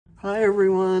Hi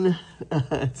everyone,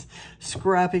 it's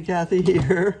Scrappy Kathy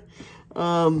here.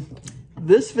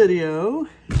 This video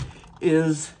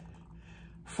is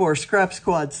for Scrap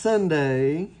Squad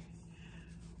Sunday,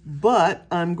 but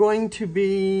I'm going to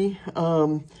be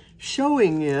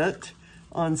showing it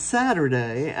on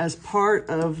Saturday as part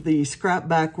of the Scrap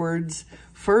Backwards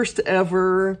first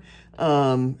ever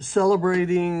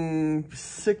celebrating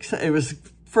it was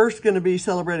first going to be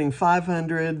celebrating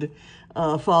 500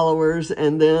 followers,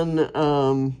 and then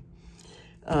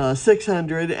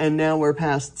 600, and now we're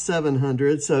past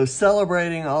 700. So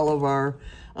celebrating all of our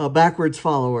backwards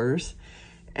followers.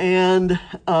 And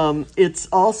it's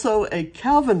also a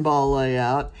Calvinball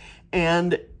layout,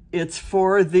 and it's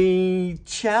for the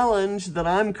challenge that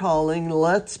I'm calling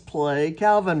Let's Play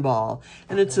Calvinball.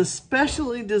 And it's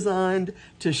especially designed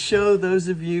to show those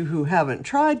of you who haven't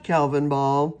tried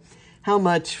Calvinball how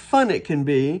much fun it can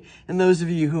be. And those of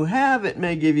you who have, it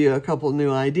may give you a couple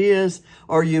new ideas,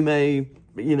 or you may,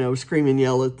 scream and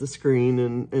yell at the screen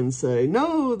and say,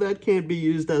 no, that can't be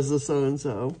used as a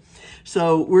so-and-so.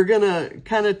 So we're gonna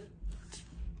kind of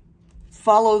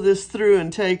follow this through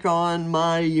and take on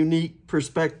my unique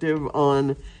perspective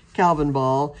on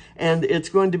Calvinball. And it's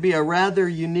going to be a rather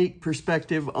unique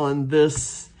perspective on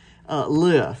this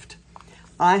lift.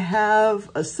 I have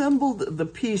assembled the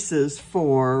pieces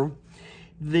for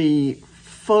the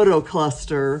photo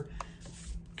cluster,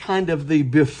 kind of the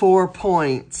before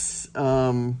points,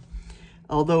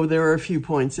 although there are a few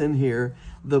points in here,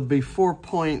 the before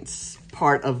points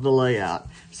part of the layout.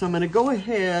 So I'm going to go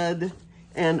ahead,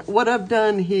 and what I've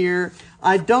done here,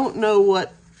 I don't know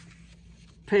what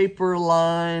paper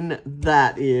line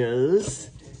that is.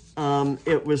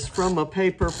 It was from a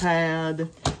paper pad,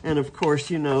 and of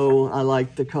course, I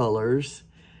like the colors.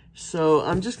 So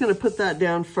I'm just going to put that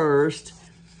down first.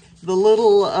 The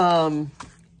little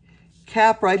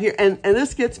cap right here, and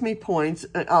this gets me points.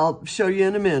 I'll show you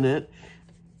in a minute.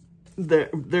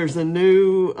 There's a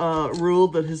new rule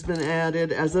that has been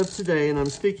added as of today, and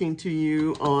I'm speaking to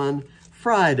you on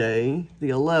Friday, the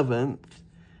 11th.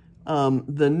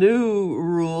 The new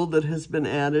rule that has been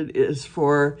added is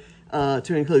for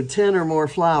to include 10 or more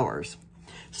flowers.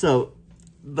 So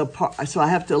I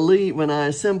have to leave, when I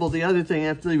assemble the other thing, I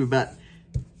have to leave about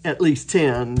at least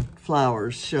 10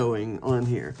 flowers showing on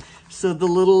here. So the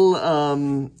little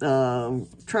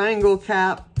triangle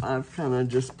cap I've kind of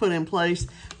just put in place.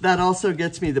 That also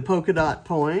gets me the polka dot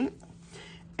point.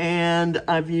 And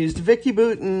I've used Vicky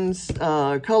Bouton's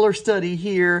color study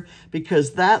here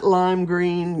because that lime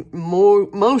green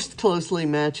most closely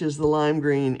matches the lime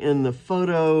green in the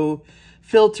photo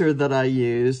filter that I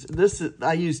used.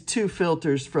 I used two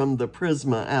filters from the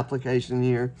Prisma application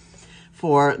here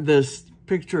for this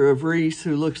picture of Reese,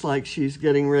 who looks like she's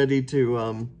getting ready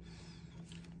to,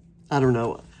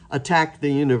 attack the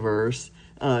universe.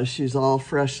 She's all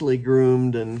freshly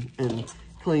groomed and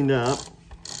cleaned up.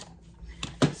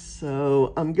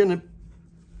 So I'm gonna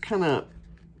kind of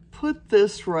put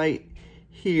this right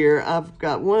here. I've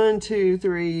got 1, 2,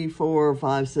 3, 4,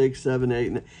 5, 6, 7,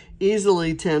 8,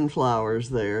 easily 10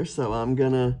 flowers there. So I'm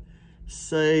gonna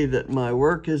say that my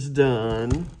work is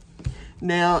done.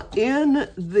 Now, in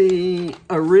the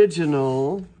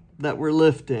original that we're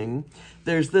lifting,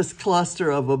 there's this cluster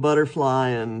of a butterfly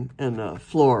and a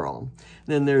floral.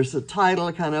 Then there's a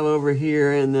title kind of over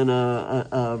here, and then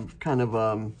a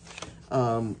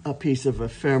piece of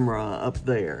ephemera up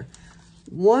there.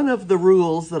 One of the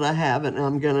rules that I have, and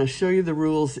I'm going to show you the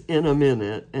rules in a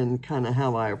minute and kind of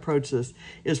how I approach this,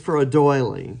 is for a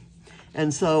doily.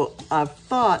 And so I've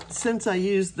thought, since I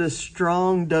used this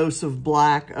strong dose of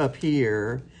black up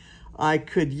here, I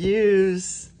could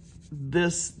use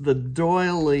the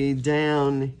doily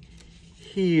down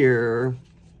here,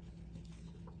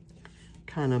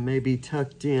 kind of maybe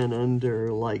tucked in under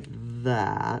like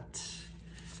that,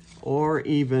 or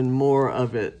even more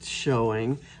of it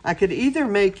showing. I could either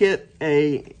make it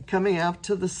coming out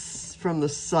to from the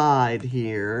side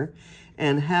here,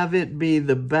 and have it be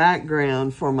the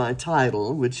background for my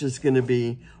title, which is going to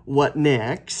be What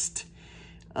Next,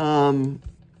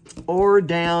 or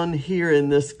down here in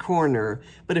this corner.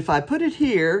 But if I put it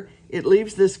here, it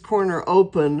leaves this corner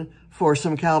open for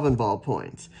some Calvinball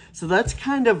points. So that's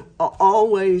kind of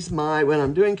always when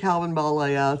I'm doing Calvinball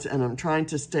layouts and I'm trying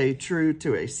to stay true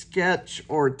to a sketch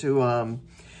or to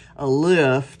a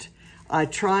lift, I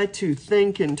try to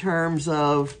think in terms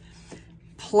of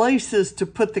places to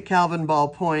put the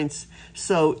Calvinball points.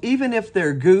 So even if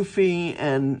they're goofy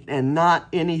and not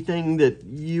anything that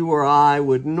you or I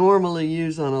would normally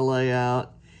use on a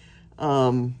layout,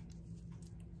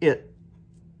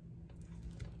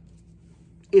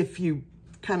 if you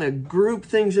kind of group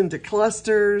things into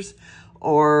clusters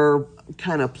or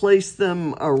kind of place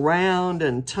them around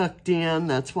and tucked in.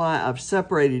 That's why I've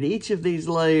separated each of these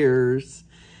layers.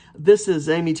 This is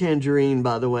Amy Tangerine,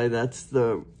 by the way. That's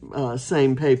the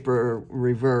same paper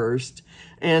reversed.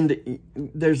 And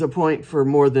there's a point for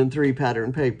more than 3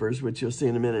 pattern papers, which you'll see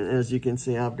in a minute. As you can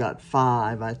see, I've got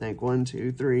 5, I think. 1,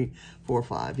 2, 3, 4,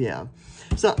 5, yeah.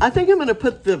 So I think I'm going to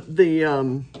put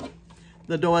the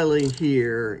doily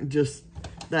here. Just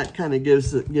that kind of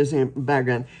gives me a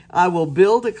background. I will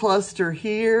build a cluster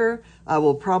here. I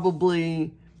will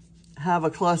probably have a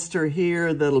cluster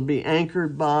here that'll be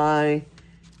anchored by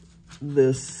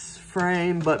this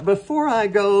frame. But before I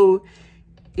go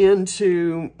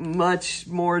into much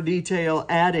more detail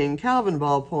adding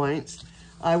Calvinball points,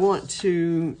 I want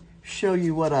to show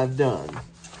you what I've done.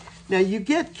 Now, you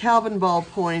get Calvinball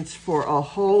points for a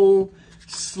whole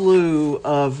slew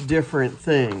of different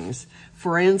things.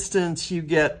 For instance, you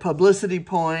get publicity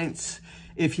points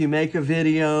if you make a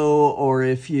video or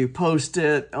if you post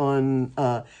it on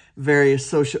various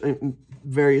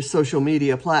social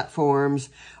media platforms,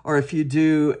 or if you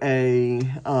do a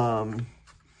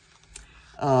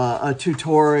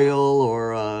tutorial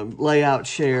or a layout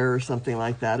share or something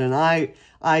like that. And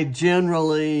I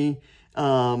generally,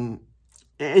 and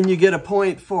you get a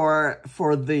point for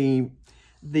the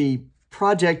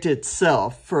project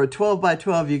itself. For a 12 by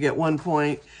 12, you get 1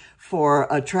 point. For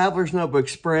a Traveler's Notebook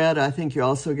spread, I think you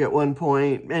also get 1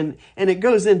 point. And it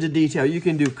goes into detail. You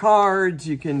can do cards,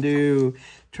 you can do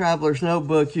Traveler's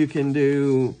Notebook, you can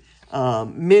do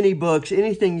mini books,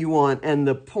 anything you want, and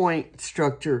the point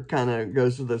structure kind of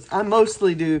goes with this. I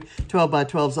mostly do 12 by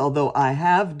 12s, although I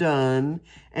have done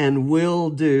and will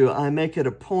do, I make it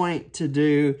a point to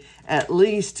do at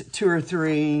least 2 or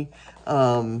 3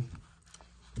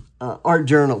 art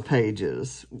journal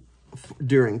pages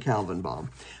during Calvinball.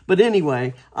 But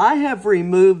anyway, I have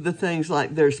removed the things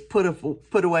like there's put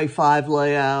away 5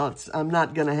 layouts. I'm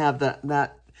not going to have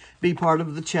that be part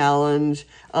of the challenge.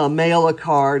 Mail a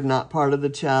card, not part of the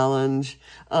challenge.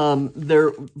 From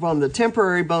the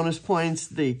temporary bonus points,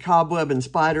 the cobweb and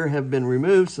spider have been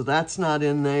removed, so that's not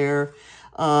in there.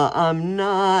 I'm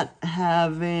not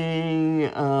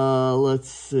having, let's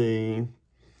see.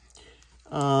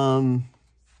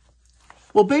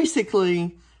 Well,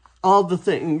 basically, all the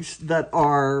things that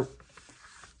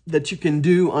you can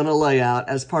do on a layout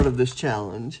as part of this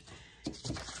challenge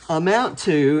amount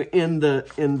to, in the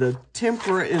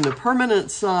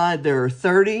permanent side, there are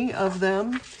 30 of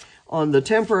them. On the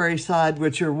temporary side,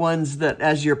 which are ones that,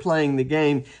 as you're playing the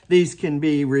game, these can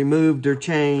be removed or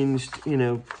changed, you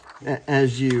know,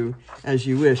 as you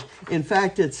wish. In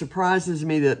fact, it surprises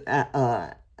me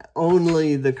that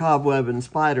only the cobweb and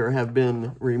spider have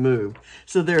been removed.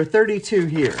 So there are 32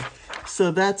 here.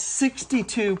 So that's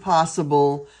 62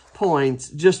 possible points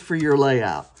just for your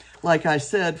layout. Like I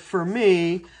said, for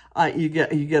me, you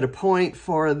get a point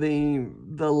for the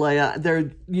layout. There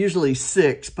are usually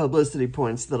 6 publicity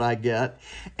points that I get.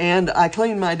 And I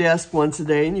clean my desk once a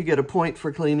day, and you get a point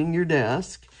for cleaning your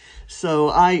desk. So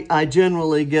I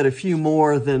generally get a few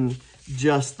more than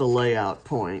just the layout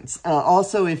points.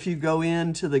 Also, if you go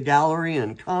into the gallery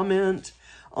and comment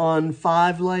on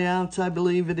 5 layouts, I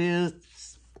believe it is,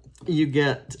 you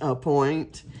get a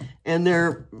point. And there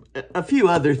are a few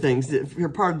other things. If you're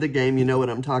part of the game, you know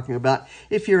what I'm talking about.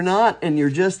 If you're not, and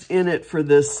you're just in it for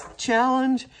this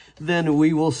challenge, then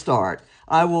we will start.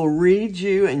 I will read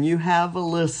you, and you have a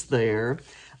list there.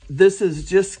 This is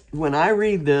just, when I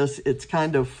read this, it's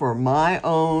kind of for my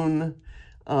own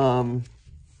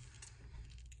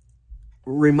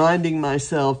reminding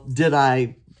myself, did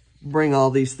I bring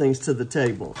all these things to the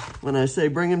table? When I say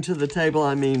bring them to the table,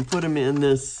 I mean put them in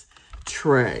this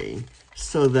tray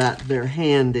so that they're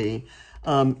handy.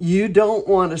 You don't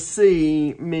want to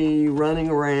see me running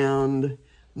around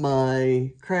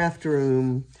my craft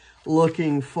room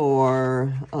looking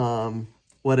for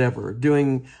whatever,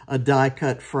 doing a die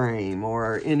cut frame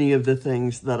or any of the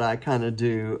things that I kind of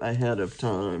do ahead of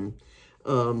time.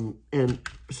 And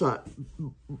so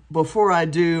before I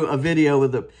do a video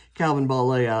with a Calvinball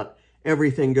layout,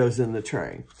 everything goes in the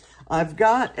tray. I've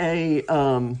got a,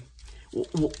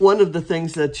 one of the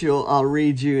things that I'll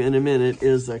read you in a minute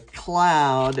is a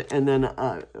cloud, and then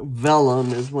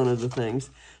vellum is one of the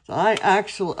things. So I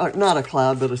actually, not a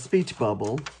cloud, but a speech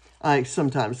bubble. I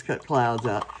sometimes cut clouds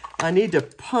out. I need to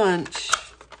punch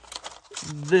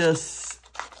this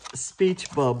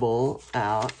speech bubble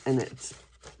out, and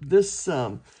this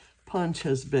punch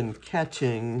has been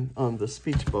catching on the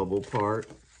speech bubble part,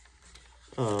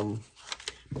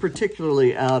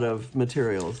 particularly out of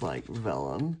materials like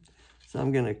vellum. So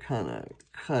I'm going to kind of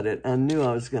cut it. I knew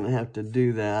I was going to have to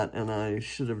do that, and I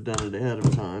should have done it ahead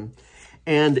of time.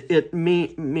 And it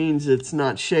means it's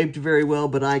not shaped very well,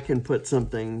 but I can put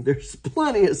something. There's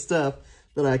plenty of stuff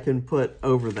that I can put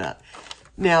over that.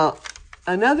 Now,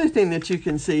 another thing that you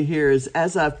can see here is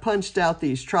as I've punched out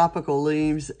these tropical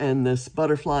leaves and this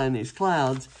butterfly and these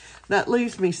clouds, that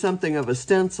leaves me something of a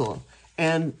stencil.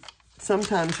 And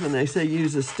sometimes when they say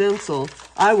use a stencil,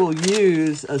 I will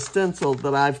use a stencil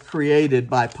that I've created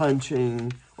by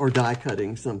punching or die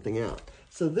cutting something out.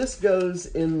 So this goes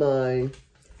in my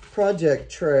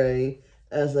project tray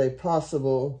as a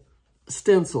possible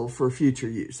stencil for future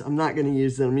use. I'm not going to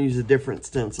use it. I'm going to use a different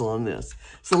stencil on this.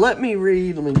 So let me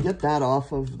get that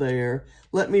off of there.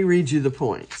 Let me read you the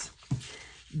points.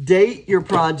 Date your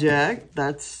project.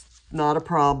 That's not a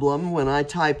problem. When I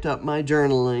typed up my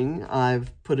journaling, I've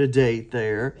put a date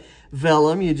there.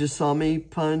 Vellum, you just saw me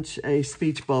punch a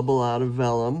speech bubble out of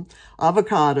vellum.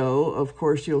 Avocado, of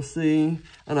course, you'll see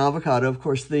an avocado. Of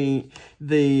course, the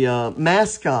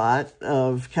mascot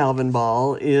of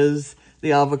Calvinball is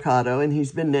the avocado, and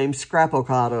he's been named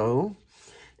Scrapocado.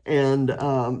 And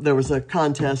there was a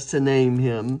contest to name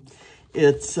him.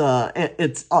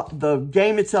 The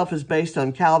game itself is based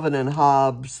on Calvin and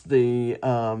Hobbes, the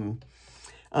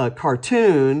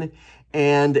cartoon,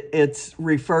 and it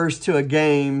refers to a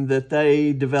game that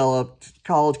they developed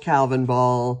called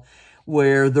Calvinball,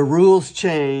 where the rules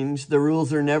change. The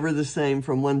rules are never the same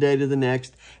from one day to the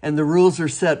next, and the rules are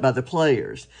set by the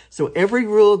players. So every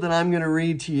rule that I'm going to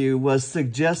read to you was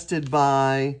suggested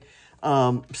by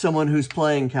someone who's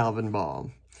playing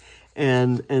Calvinball.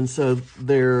 And so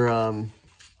they're,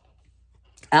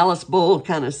 Alice Bull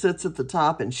kind of sits at the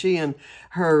top, and she and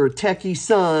her techie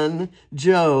son,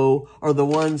 Joe, are the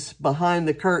ones behind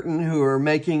the curtain who are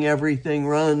making everything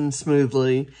run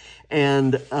smoothly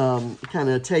and kind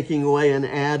of taking away and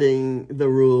adding the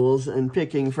rules and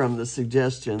picking from the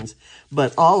suggestions.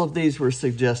 But all of these were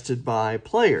suggested by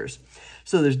players.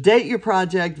 So there's date your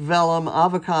project, vellum,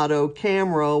 avocado,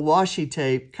 camera, washi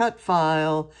tape, cut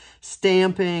file,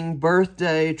 stamping,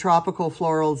 birthday, tropical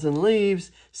florals and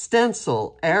leaves,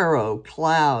 stencil, arrow,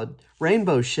 cloud,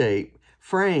 rainbow shape,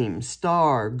 frame,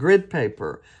 star, grid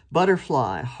paper,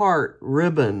 butterfly, heart,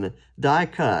 ribbon, die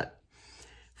cut,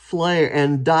 flare,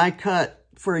 and die cut,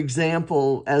 for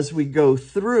example, as we go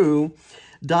through,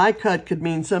 die cut could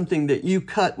mean something that you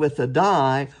cut with a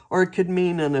die, or it could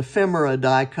mean an ephemera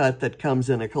die cut that comes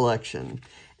in a collection,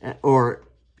 or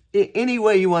any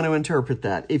way you want to interpret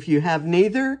that. If you have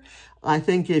neither, I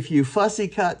think if you fussy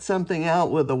cut something out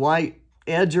with a white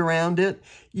edge around it,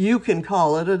 you can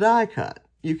call it a die cut.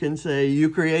 You can say you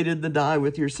created the die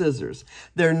with your scissors.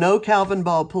 There are no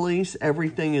Calvinball police.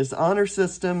 Everything is honor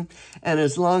system. And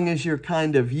as long as you're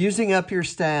kind of using up your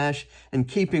stash and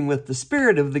keeping with the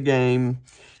spirit of the game,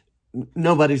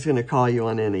 nobody's going to call you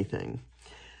on anything.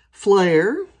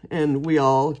 Flare, and we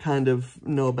all kind of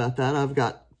know about that. I've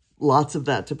got lots of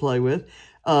that to play with.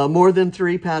 More than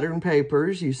 3 pattern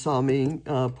papers. You saw me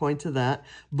point to that.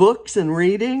 Books and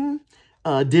reading.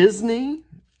 Disney.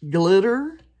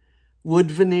 Glitter.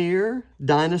 Wood veneer,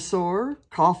 dinosaur,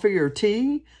 coffee or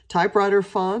tea, typewriter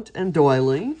font, and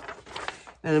doily.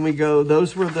 And then we go,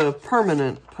 those were the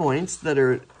permanent points that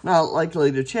are not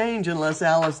likely to change unless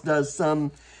Alice does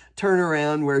some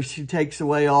turnaround where she takes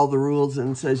away all the rules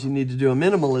and says you need to do a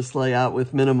minimalist layout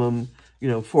with minimum,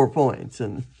 4 points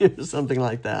and something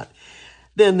like that.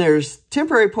 Then there's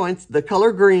temporary points, the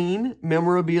color green,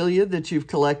 memorabilia that you've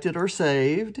collected or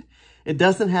saved. It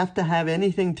doesn't have to have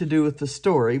anything to do with the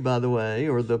story, by the way,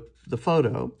 or the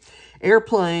photo.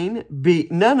 Airplane,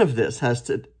 none of this has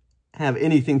to have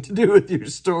anything to do with your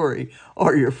story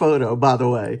or your photo, by the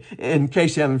way, in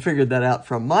case you haven't figured that out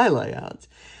from my layouts.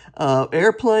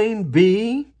 Airplane,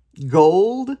 B,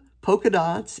 gold, polka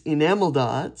dots, enamel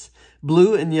dots,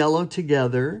 blue and yellow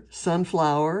together,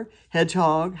 sunflower,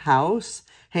 hedgehog, house,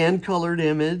 hand-colored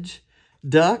image,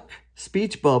 duck,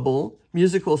 speech bubble,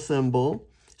 musical symbol,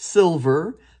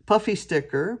 silver, puffy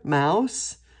sticker,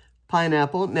 mouse,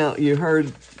 pineapple. Now, you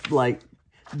heard like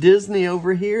Disney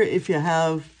over here. If you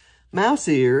have mouse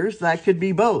ears, that could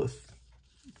be both.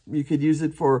 You could use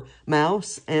it for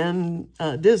mouse and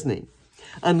Disney.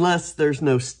 Unless there's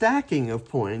no stacking of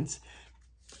points.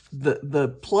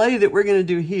 The play that we're going to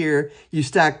do here, you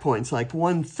stack points. Like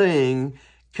one thing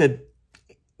could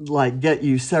like get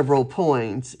you several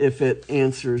points if it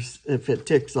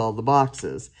ticks all the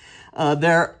boxes.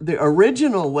 The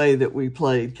original way that we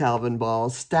played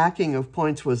Calvinball, stacking of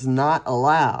points was not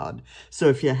allowed. So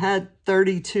if you had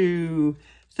 32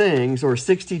 things or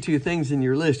 62 things in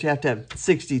your list, you have to have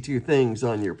 62 things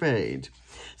on your page.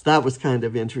 So that was kind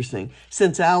of interesting.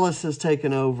 Since Alice has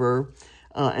taken over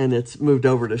and it's moved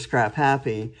over to Scrap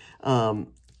Happy,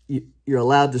 you're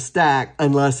allowed to stack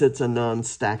unless it's a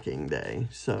non-stacking day.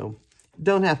 So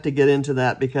don't have to get into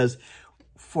that because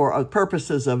for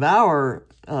purposes of our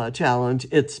challenge,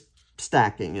 it's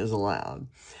stacking is allowed.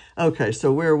 Okay,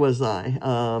 so where was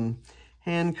I?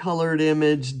 Hand-colored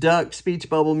image, duck, speech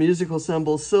bubble, musical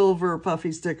symbol, silver,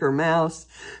 puffy sticker, mouse,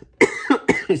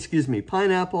 excuse me,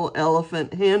 pineapple,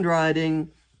 elephant,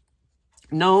 handwriting,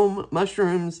 gnome,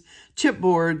 mushrooms,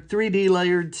 chipboard, 3D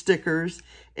layered stickers,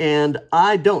 and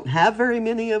I don't have very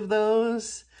many of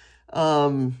those.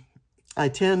 I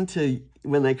tend to,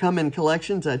 when they come in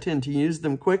collections, I tend to use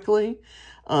them quickly,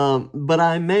 but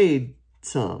I made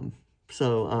some,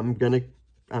 so I'm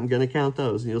gonna count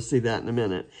those, and you'll see that in a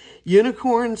minute.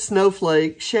 Unicorn,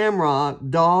 snowflake, shamrock,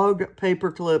 dog,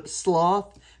 paperclip,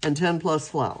 sloth, and 10 plus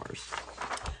flowers.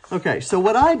 Okay, so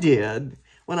what I did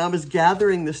when I was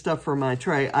gathering the stuff for my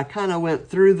tray, I kind of went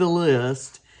through the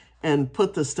list and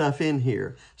put the stuff in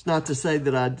here. It's not to say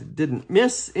that I didn't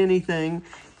miss anything.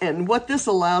 And what this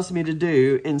allows me to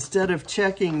do, instead of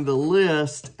checking the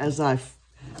list as I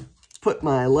put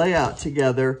my layout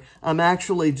together, I'm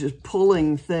actually just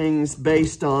pulling things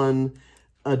based on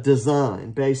a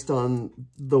design, based on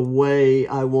the way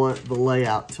I want the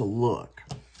layout to look.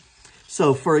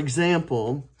 So for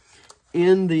example,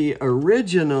 in the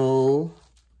original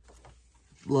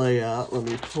layout, let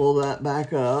me pull that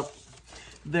back up,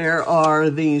 there are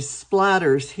these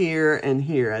splatters here and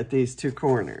here at these two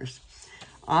corners.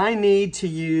 I need to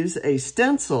use a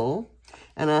stencil,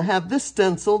 and I have this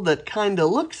stencil that kind of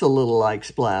looks a little like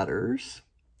splatters.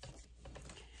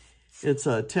 It's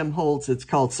a Tim Holtz, it's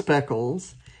called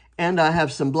Speckles, and I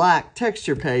have some black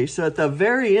texture paste. So at the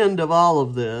very end of all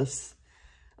of this,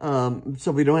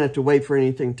 so we don't have to wait for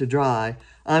anything to dry,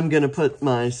 I'm going to put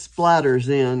my splatters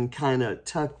in, kind of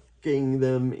tucking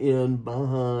them in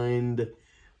behind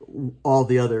all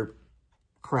the other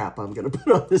crap I'm going to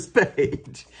put on this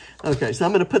page. Okay, so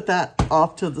I'm going to put that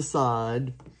off to the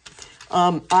side.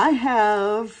 I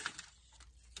have,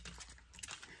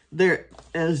 there,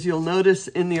 as you'll notice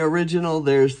in the original,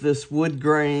 there's this wood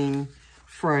grain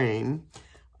frame.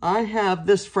 I have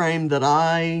this frame that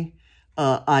I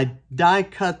die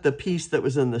cut the piece that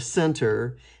was in the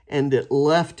center, and it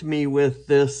left me with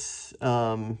this,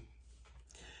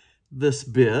 this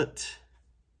bit.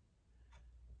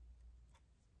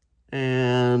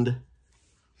 And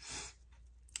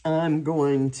I'm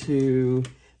going to,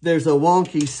 there's a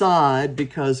wonky side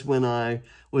because when I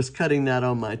was cutting that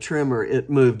on my trimmer, it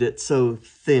moved it so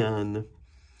thin.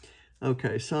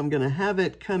 Okay, so I'm going to have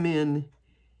it come in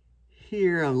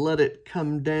here. I'll let it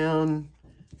come down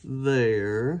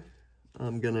there.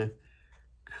 I'm going to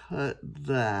cut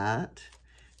that.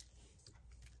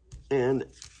 And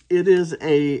it is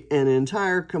an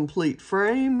entire complete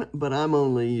frame, but I'm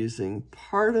only using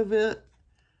part of it.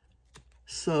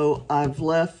 So I'm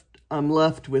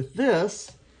left with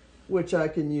this, which I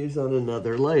can use on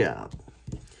another layout.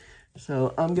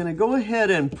 So I'm going to go ahead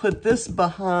and put this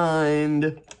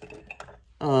behind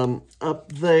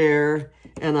up there.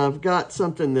 And I've got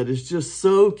something that is just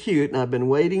so cute, and I've been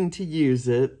waiting to use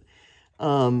it.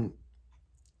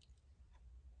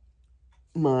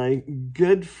 My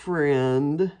good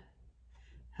friend,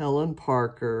 Helen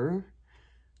Parker,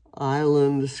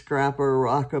 Island Scrapper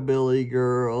Rockabilly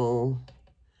Girl,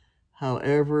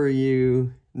 however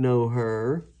you know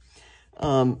her,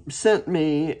 sent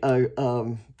me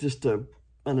just an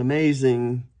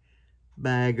amazing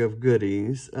bag of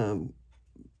goodies,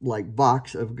 like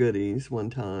box of goodies one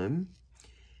time.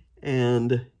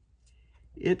 And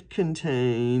it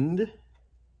contained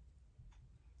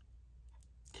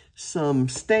some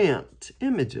stamped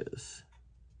images.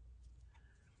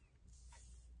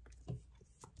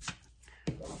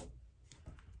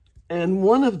 And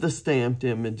one of the stamped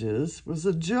images was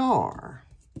a jar.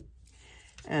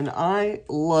 And I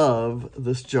love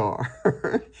this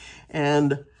jar.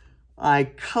 And I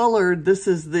colored, this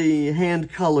is the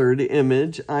hand-colored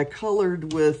image. I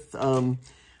colored with,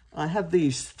 I have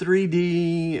these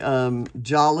 3D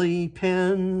Jolly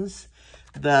pens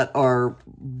that are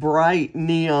bright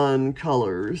neon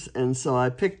colors. And so I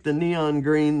picked the neon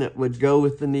green that would go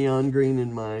with the neon green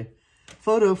in my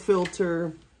photo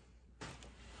filter.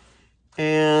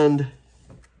 And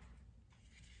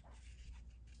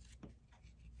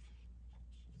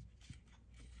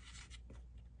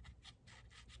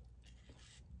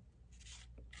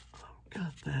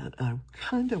got that. I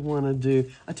kind of want to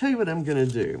do, I tell you what I'm going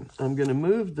to do. I'm going to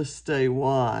move the Stay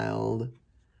Wild,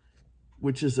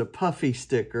 which is a puffy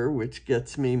sticker, which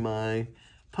gets me my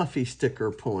puffy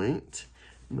sticker point.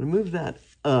 I'm going to move that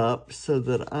up so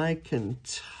that I can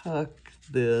tuck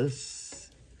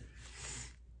this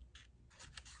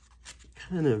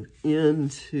kind of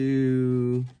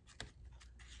into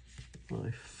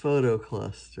my photo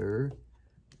cluster.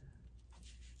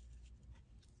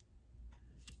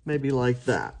 Maybe like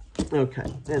that.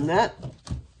 Okay, and that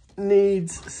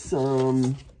needs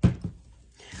some,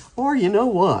 or you know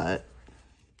what?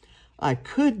 I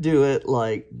could do it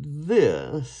like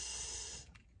this.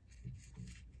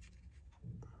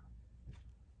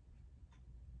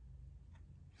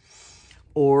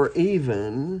 Or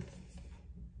even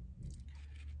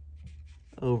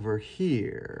over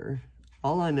here.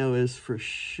 All I know for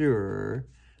sure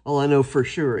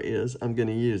is I'm going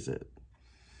to use it.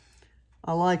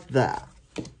 I like that.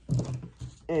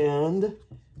 And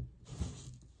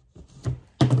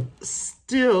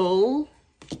still,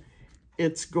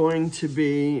 it's going to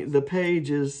be, the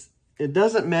pages, it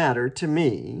doesn't matter to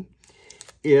me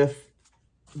if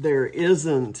there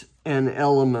isn't an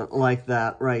element like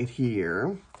that right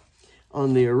here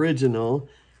on the original.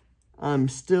 I'm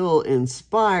still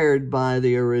inspired by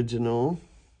the original.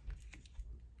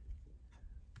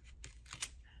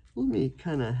 Let me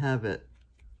kind of have it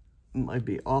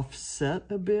maybe offset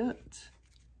a bit.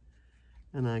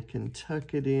 And I can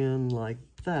tuck it in like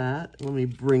that. Let me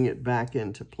bring it back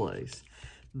into place.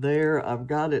 There, I've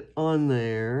got it on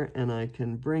there, and I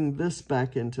can bring this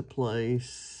back into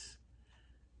place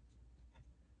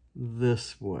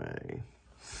this way.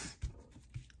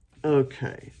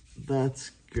 Okay,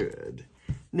 that's good.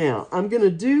 Now, I'm going to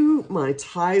do my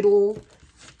title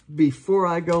before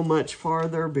I go much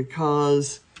farther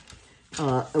because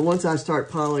once I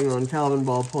start piling on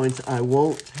Calvinball points, I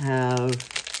won't have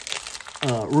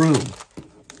room.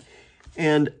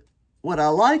 And what I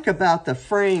like about the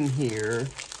frame here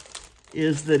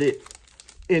is that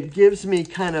it gives me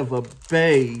kind of a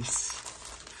base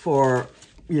for,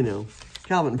 you know,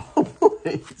 Calvinball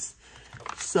points.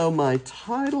 So my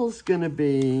title's going to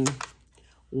be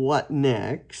What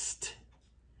Next?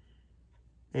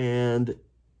 And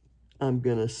I'm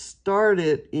going to start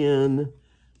it in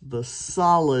the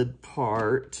solid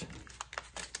part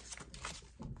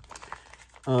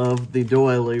of the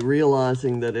doily,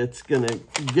 realizing that it's going to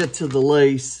get to the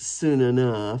lace soon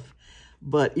enough.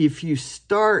 But if you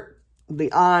start,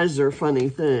 the eyes are funny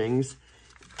things.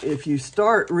 If you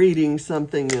start reading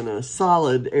something in a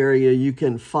solid area, you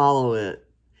can follow it.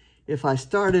 If I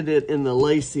started it in the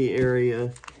lacy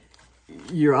area,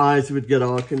 your eyes would get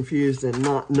all confused and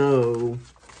not know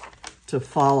to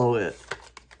follow it,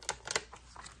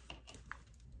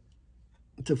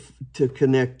 to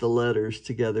connect the letters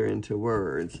together into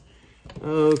words.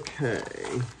 Okay,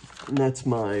 and that's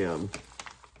my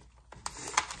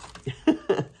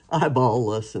eyeball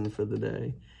lesson for the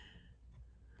day.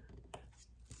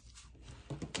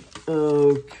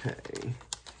 Okay,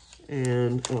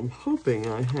 and I'm hoping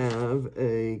I have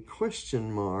a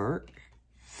question mark.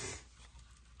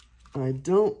 I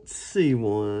don't see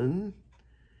one,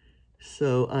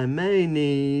 so I may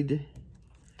need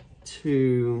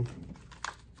to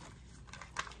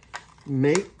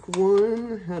make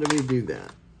one. How do we do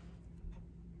that?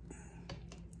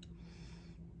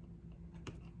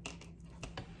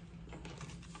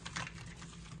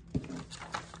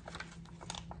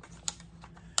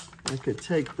 I could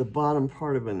take the bottom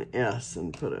part of an S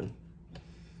and put a...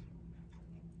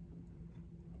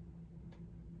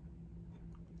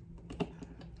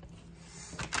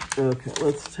 Okay,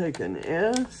 let's take an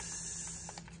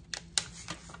S,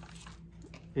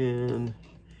 and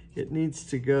it needs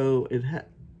to go,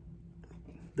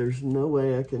 there's no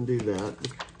way I can do that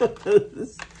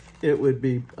because it would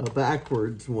be a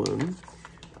backwards one.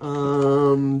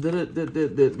 How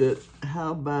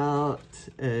about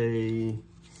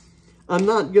I'm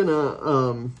not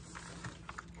gonna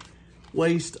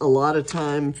waste a lot of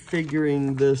time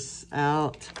figuring this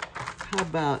out. How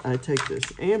about I take this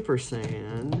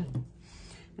ampersand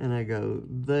and I go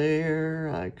there,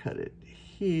 I cut it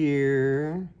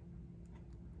here,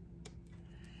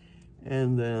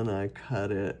 and then I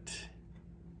cut it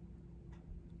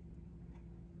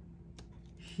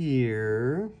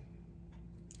here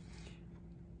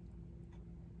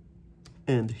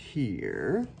and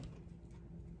here,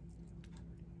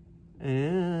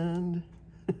 and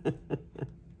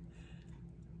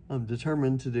I'm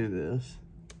determined to do this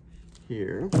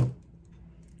here.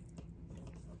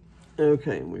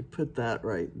 Okay, and we put that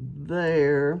right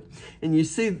there. And you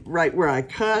see right where I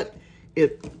cut,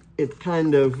 it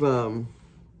kind of, well,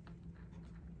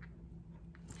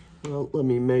 let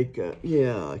me make a,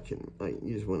 yeah, I can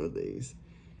use one of these.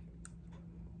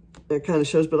 That kind of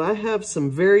shows, but I have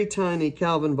some very tiny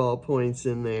Calvinball points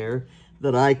in there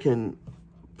that I can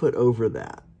put over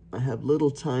that. I have little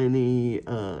tiny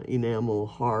enamel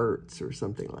hearts or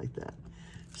something like that.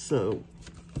 So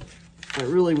I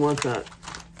really want that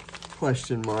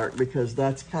question mark because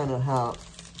that's kind of how,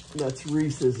 that's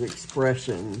Reese's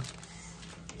expression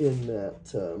in that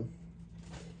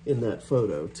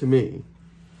photo to me.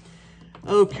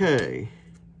 Okay,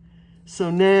 so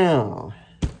now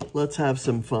let's have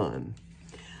some fun.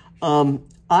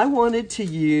 I wanted to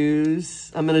use,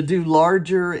 I'm going to do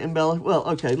larger embellishment. Well,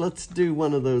 okay, let's do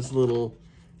one of those little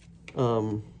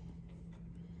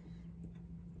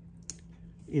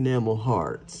enamel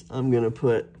hearts. I'm going to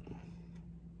put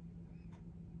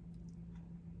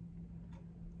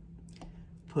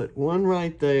one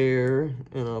right there,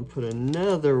 and I'll put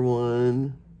another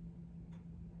one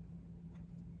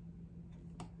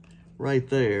right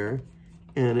there.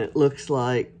 And it looks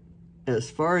like,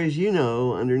 as far as you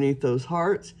know, underneath those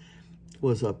hearts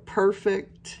was a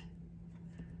perfect,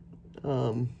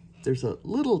 there's a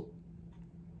little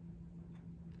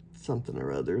something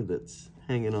or other that's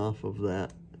hanging off of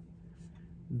that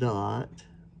dot.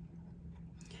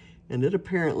 And it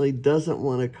apparently doesn't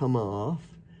want to come off,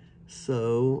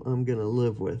 so I'm going to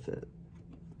live with it.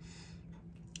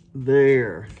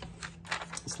 There.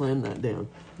 Slam that down.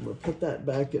 I'm going to put that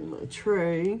back in my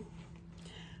tray.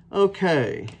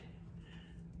 Okay.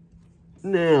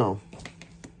 Now,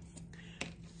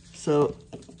 so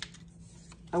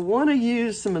I want to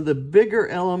use some of the bigger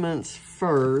elements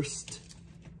first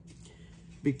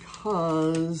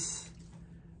because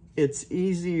it's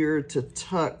easier to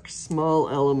tuck small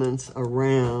elements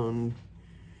around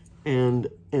and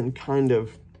kind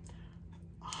of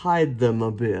hide them a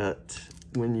bit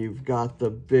when you've got the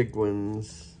big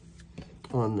ones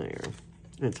on there.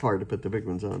 It's hard to put the big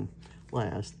ones on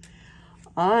last.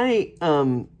 I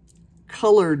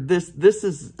colored this. This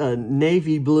is a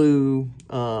navy blue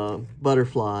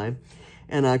butterfly,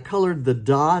 and I colored the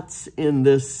dots in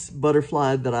this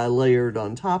butterfly that I layered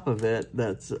on top of it.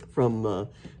 That's from the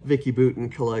Vicki Boutin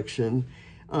collection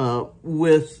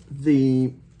with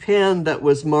the pen that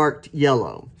was marked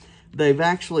yellow. They've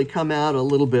actually come out a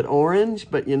little bit orange,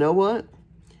 but you know what?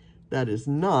 That is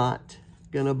not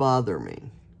gonna bother me.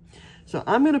 So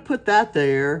I'm gonna put that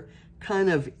there kind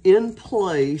of in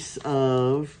place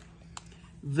of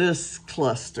this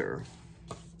cluster,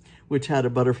 which had a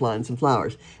butterfly and some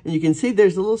flowers. And you can see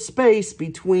there's a little space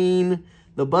between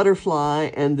the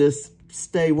butterfly and this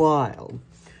Stay Wild.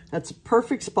 That's a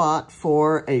perfect spot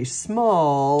for a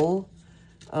small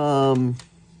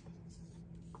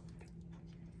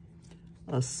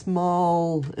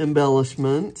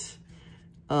embellishment.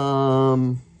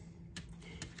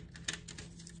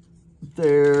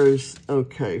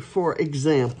 Okay, for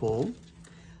example,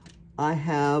 I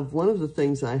have, one of the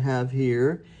things I have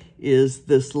here is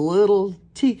this little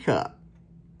teacup.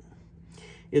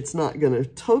 It's not going to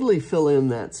totally fill in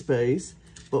that space,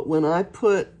 but when I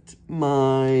put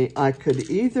I could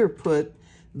either put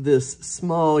this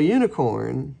small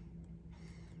unicorn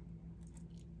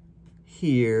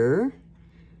here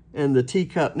and the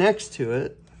teacup next to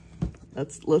it.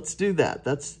 Let's do that.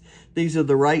 These are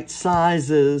the right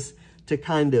sizes to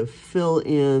kind of fill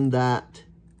in that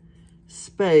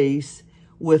space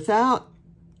without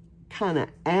kind of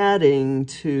adding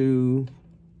to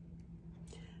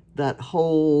that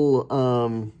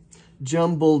whole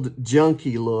jumbled,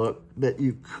 junky look that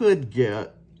you could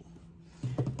get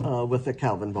with a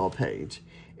Calvinball page.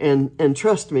 And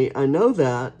trust me, I know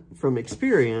that from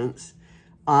experience.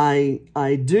 I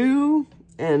do,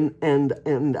 and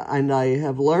I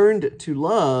have learned to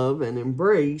love and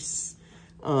embrace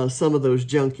some of those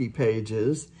junky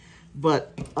pages,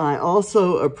 but I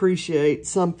also appreciate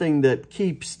something that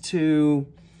keeps to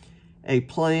a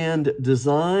planned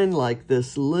design like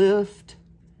this lift.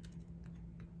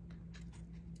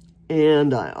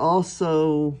 And I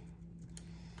also,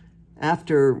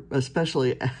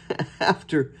 especially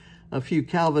after a few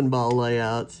Calvinball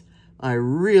layouts, I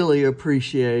really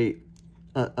appreciate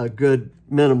a good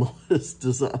minimalist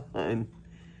design.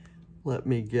 Let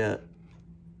me get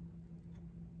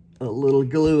a little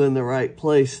glue in the right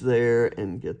place there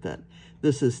and get that.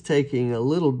 This is taking a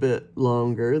little bit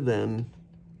longer than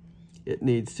it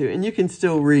needs to. And you can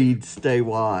still read Stay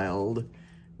Wild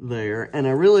there. And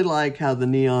I really like how the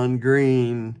neon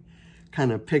green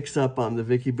kind of picks up on the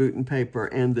Vicki Boutin paper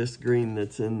and this green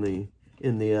that's in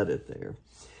the edit there.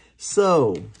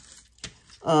 So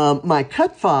my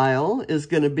cut file is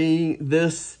going to be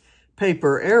this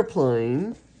paper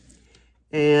airplane,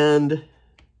 and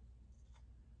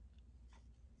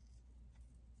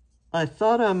I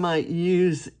thought I might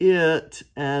use it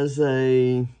as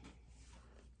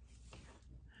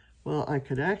well, I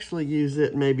could actually use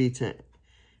it maybe to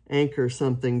anchor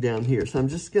something down here. So I'm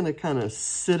just going to kind of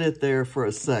sit it there for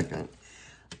a second.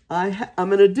 I'm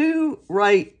going to do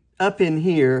right up in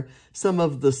here some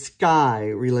of the sky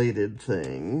related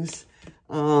things.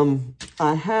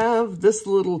 I have this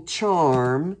little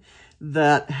charm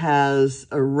that has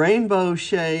a rainbow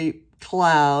shape,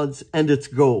 clouds, and it's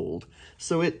gold.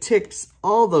 So it ticks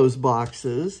all those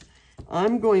boxes.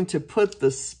 I'm going to put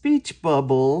the speech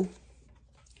bubble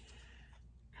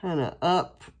kind of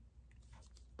up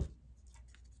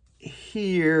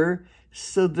here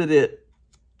so that it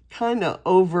kind of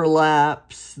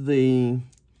overlaps the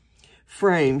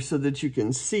frame so that you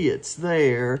can see it's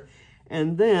there.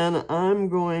 And then I'm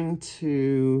going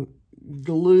to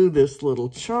glue this little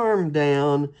charm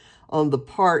down on the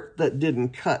part that didn't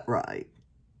cut right.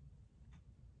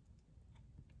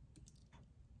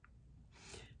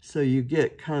 So you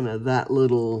get kind of that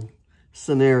little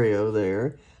scenario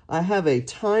there. I have a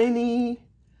tiny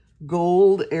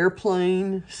gold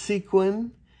airplane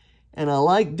sequin, and I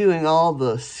like doing all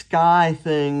the sky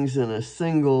things in a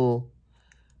single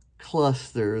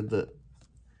cluster. That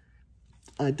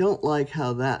I don't like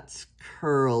how that's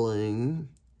curling.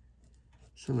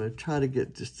 So I'm going to try to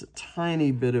get just a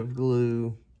tiny bit of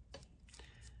glue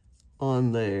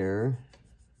on there.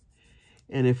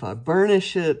 And if I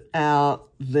burnish it out,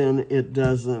 then it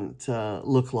doesn't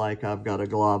look like I've got a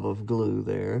glob of glue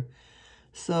there.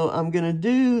 So I'm going to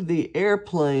do the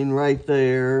airplane right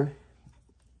there.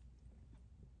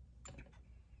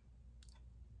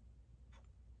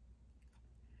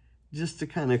 Just to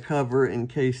kind of cover in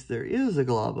case there is a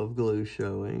glob of glue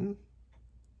showing.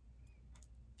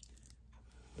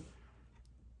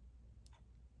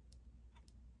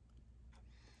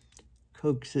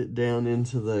 Coax it down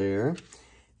into there.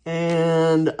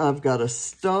 And I've got a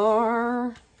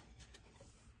star.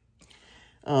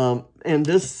 And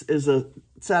this is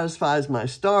satisfies my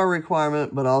star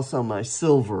requirement, but also my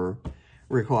silver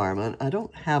requirement. I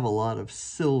don't have a lot of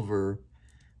silver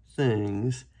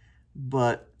things,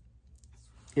 but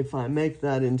if I make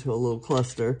that into a little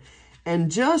cluster,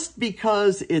 and just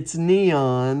because it's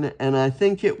neon and I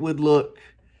think it would look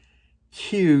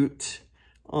cute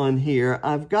on here,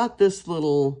 I've got this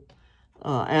little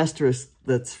asterisk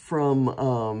that's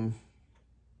from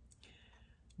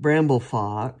Bramble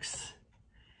Fox,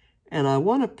 and I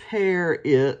want to pair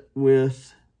it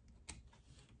with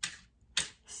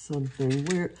something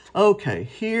weird. Okay,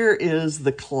 here is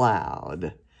the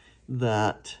cloud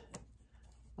that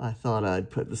I thought I'd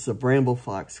put. This is a Bramble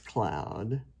Fox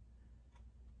cloud,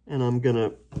 and I'm going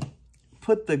to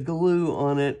put the glue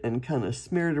on it and kind of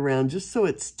smear it around just so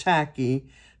it's tacky,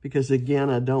 because again,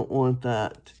 I don't want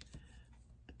that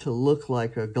to look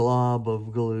like a glob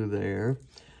of glue there.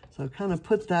 So I kind of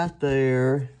put that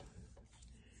there,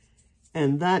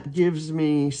 and that gives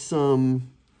me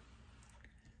some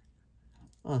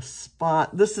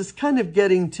spot. This is kind of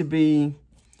getting to be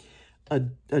a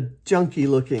junky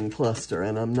looking cluster,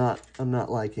 and I'm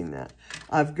not liking that.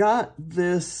 I've got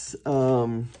this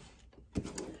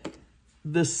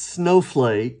this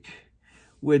snowflake,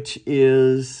 which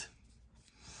is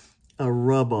a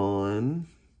rub-on,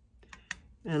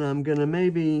 and I'm gonna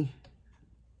maybe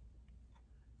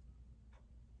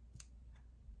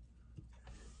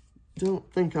don't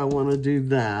think I want to do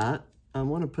that. I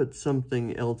want to put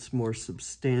something else more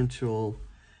substantial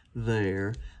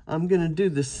there. I'm going to do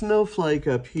the snowflake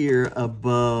up here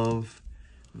above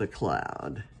the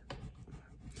cloud.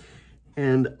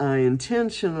 And I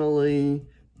intentionally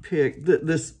picked,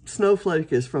 this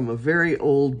snowflake is from a very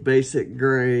old basic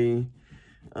gray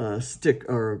stick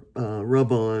or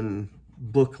rub-on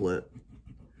booklet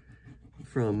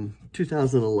from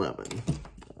 2011.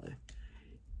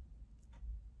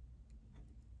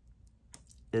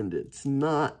 And it's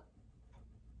not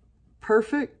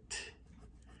perfect,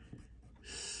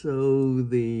 so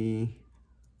the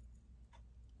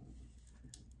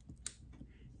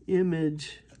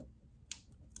image,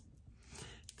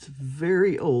 it's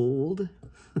very old,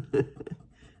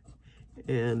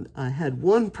 and I had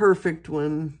one perfect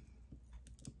one,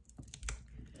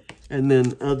 and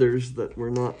then others that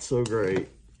were not so great.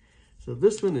 So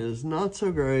this one is not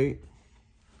so great.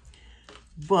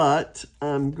 But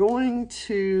I'm going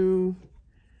to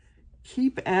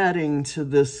keep adding to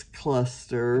this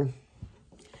cluster.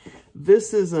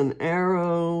 This is an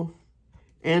arrow,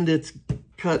 and it's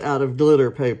cut out of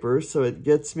glitter paper, so it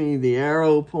gets me the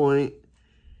arrow point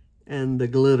and the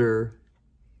glitter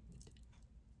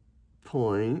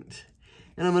point.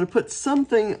 And I'm going to put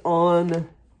something on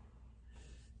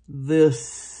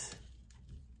this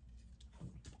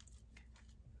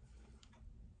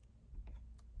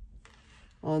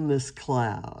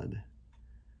cloud.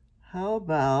 How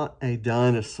about a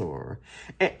dinosaur?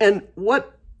 And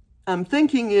what I'm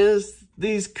thinking is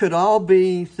these could all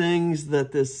be things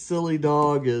that this silly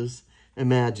dog is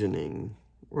imagining,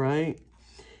 right?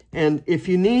 And if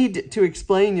you need to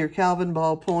explain your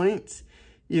Calvinball points,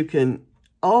 you can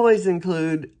always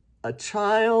include a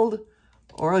child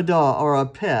or a dog or a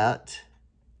pet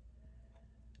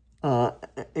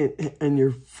in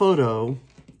your photo,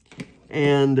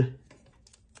 and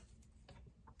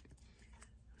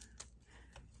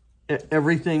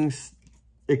everything's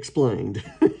explained.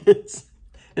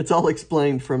 It's all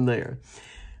explained from there.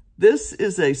 This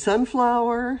is a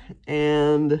sunflower,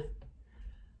 and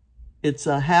it's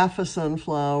a half a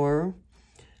sunflower.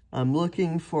 I'm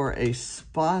looking for a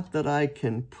spot that I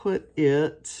can put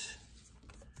it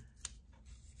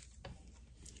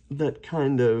that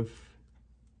kind of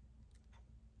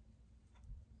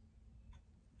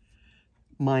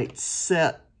might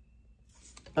set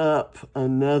up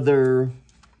another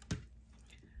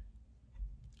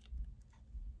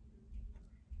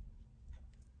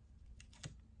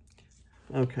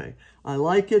okay. I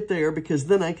like it there because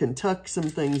then I can tuck some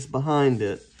things behind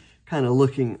it, kind of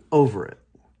looking over it.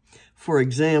 For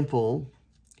example,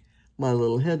 my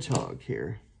little hedgehog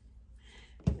here.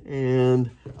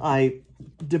 And I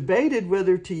debated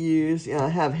whether to use, I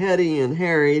have Hetty and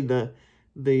Harry, the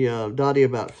Dottie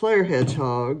About Flair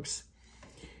hedgehogs,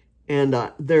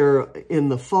 and they're in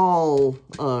the fall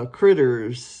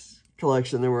critters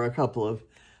collection. There were a couple of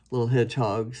little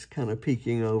hedgehogs kind of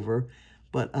peeking over,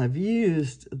 but I've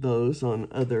used those on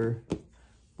other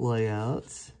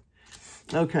layouts.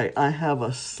 Okay, I have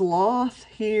a sloth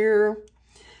here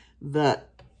that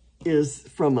is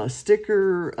from a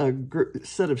sticker, a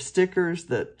set of stickers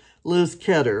that Liz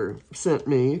Ketter sent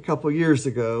me a couple years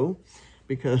ago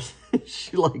because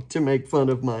she liked to make fun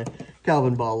of my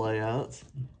Calvinball layouts.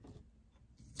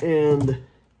 And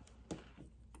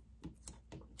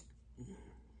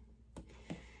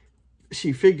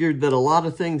she figured that a lot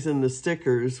of things in the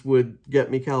stickers would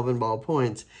get me Calvinball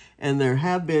points. And there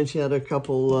have been, she had a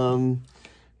couple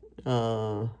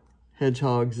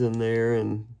hedgehogs in there,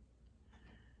 and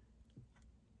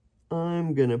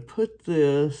I'm gonna put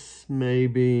this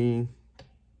maybe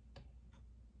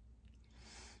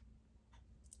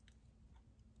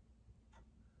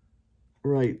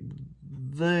right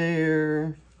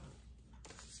there.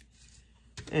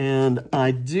 And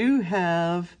I do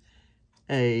have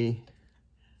a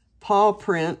paw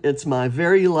print. It's my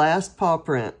very last paw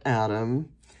print,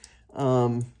 Adam.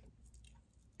 And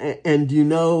you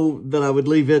know that I would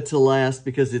leave it to last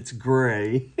because it's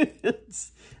gray.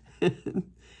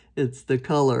 It's the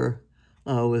color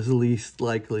I was least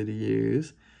likely to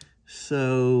use.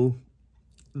 So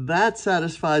that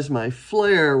satisfies my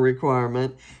flare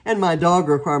requirement and my dog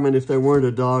requirement if there weren't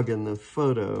a dog in the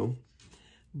photo.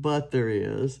 But there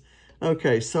is.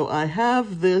 Okay, so I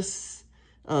have this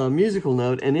musical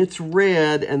note, and it's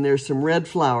red, and there's some red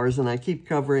flowers, and I keep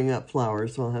covering up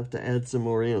flowers, so I'll have to add some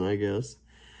more in, I guess.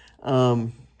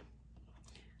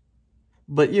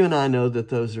 But you and I know that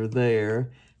those are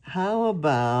there. How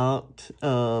about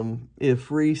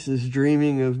if Reese is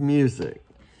dreaming of music,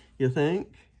 you think?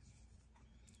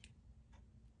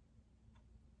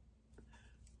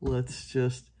 Let's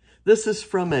just, this is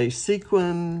from a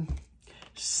sequin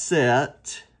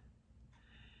set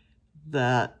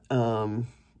that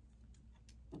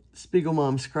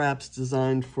Spiegelmom Scraps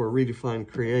designed for Redefined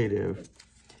Creative,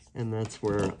 and that's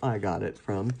where I got it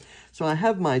from. So I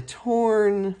have my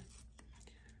torn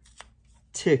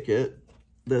ticket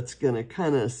that's going to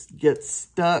kind of get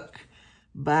stuck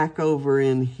back over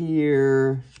in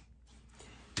here,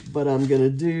 but I'm going to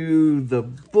do the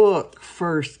book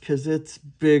first because it's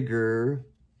bigger.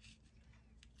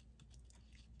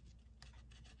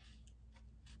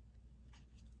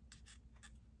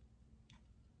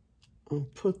 I'll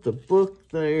put the book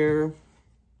there.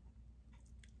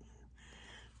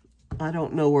 I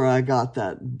don't know where I got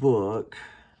that book,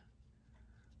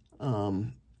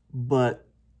 but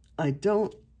I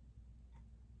don't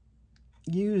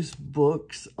use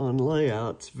books on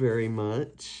layouts very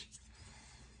much.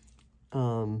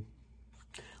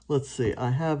 Let's see,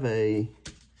 I have a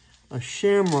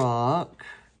shamrock.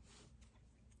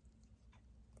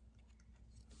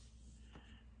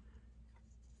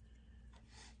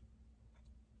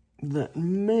 That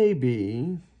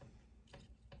maybe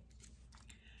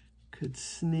could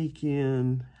sneak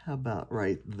in, how about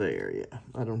right there? Yeah,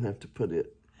 I don't have to put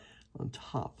it on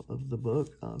top of the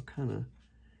book. I'll kind of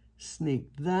sneak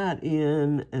that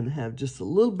in and have just a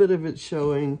little bit of it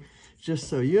showing, just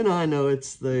so you and I know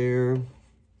it's there.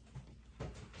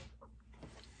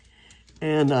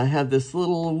 And I have this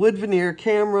little wood veneer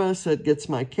camera, so it gets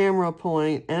my camera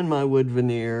point and my wood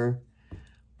veneer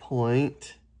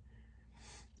point.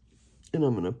 And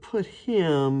I'm going to put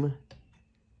him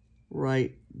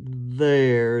right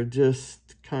there,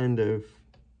 just kind of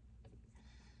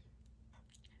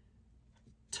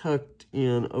tucked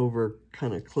in over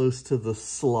kind of close to the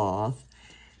sloth.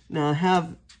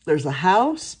 Now there's a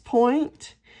house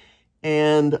point,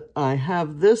 and I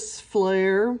have this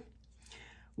flare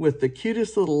with the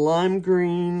cutest little lime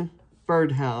green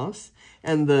birdhouse,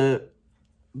 and the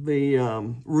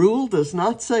rule does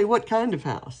not say what kind of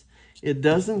house. It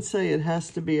doesn't say it has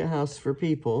to be a house for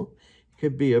people. It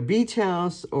could be a beach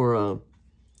house or a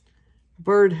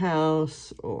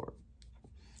birdhouse or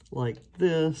like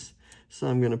this. So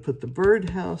I'm going to put the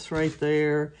birdhouse right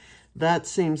there. That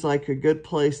seems like a good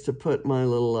place to put my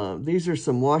little, these are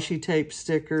some washi tape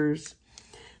stickers.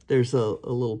 There's a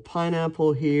little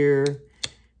pineapple here,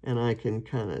 and I can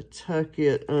kind of tuck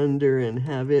it under and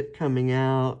have it coming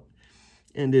out.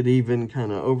 And it even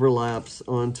kind of overlaps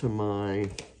onto my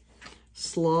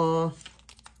sloth.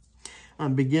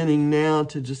 I'm beginning now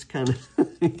to just kind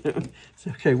of,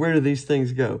 okay, where do these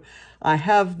things go? I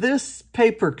have this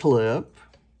paper clip,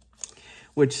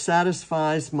 which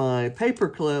satisfies my paper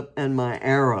clip and my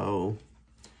arrow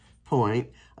point.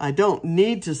 I don't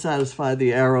need to satisfy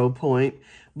the arrow point,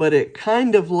 but it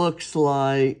kind of looks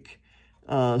like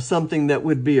something that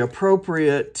would be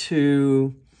appropriate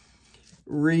to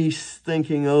Reese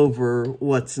thinking over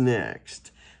what's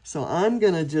next. So I'm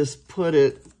going to just put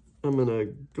it, I'm going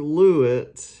to glue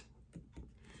it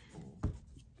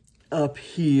up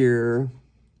here.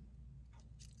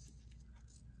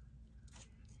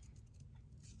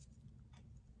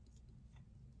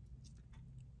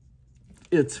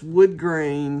 It's wood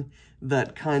grain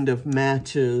that kind of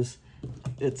matches.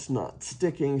 It's not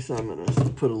sticking, so I'm going to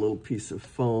put a little piece of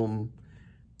foam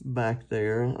back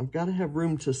there. I've got to have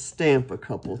room to stamp a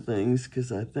couple things,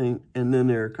 because I think, and then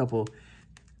there are a couple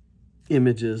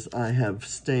images I have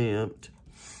stamped.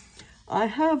 I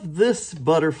have this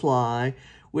butterfly,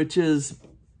 which is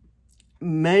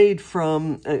made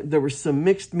from, there was some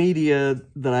mixed media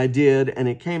that I did, and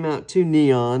it came out too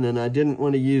neon, and I didn't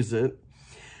want to use it.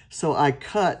 So I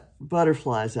cut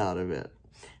butterflies out of it.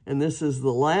 And this is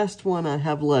the last one I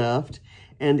have left.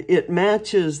 And it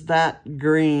matches that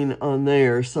green on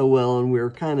there so well, and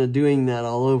we're kind of doing that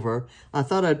all over. I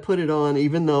thought I'd put it on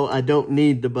even though I don't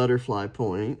need the butterfly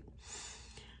point.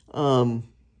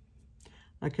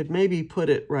 I could maybe put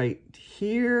it right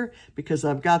here because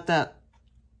I've got that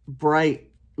bright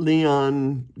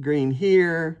neon green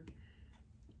here.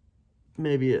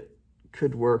 Maybe it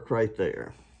could work right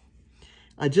there.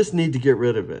 I just need to get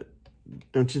rid of it,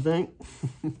 don't you think?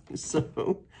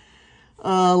 So,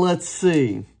 let's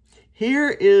see. Here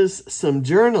is some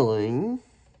journaling.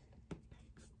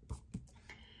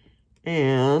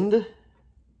 And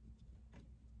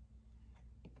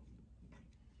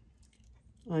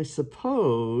I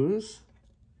suppose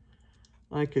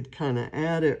I could kind of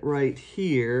add it right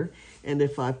here. And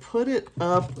if I put it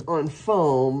up on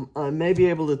foam, I may be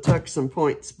able to tuck some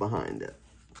points behind it.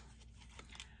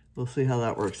 We'll see how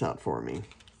that works out for me.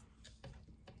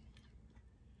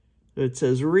 It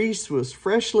says, Reese was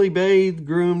freshly bathed,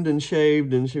 groomed, and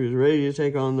shaved, and she was ready to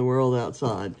take on the world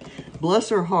outside. Bless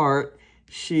her heart,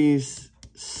 she's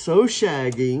so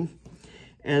shaggy,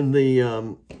 and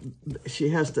she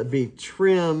has to be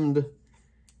trimmed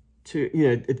to,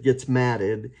 it gets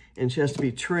matted, and she has to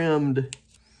be trimmed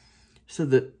so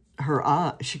that her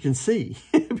eye, she can see,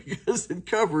 because it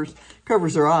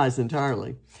covers her eyes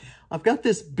entirely. I've got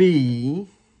this bee.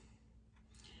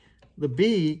 The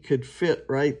bee could fit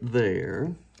right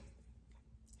there.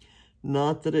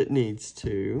 Not that it needs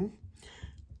to.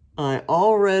 I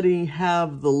already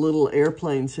have the little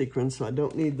airplane sequins, so I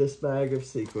don't need this bag of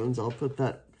sequins. I'll put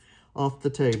that off the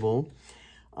table.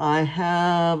 I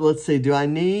have, let's see, do I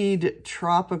need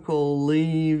tropical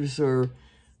leaves or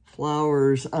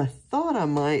flowers? I thought I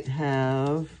might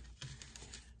have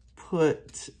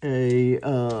put a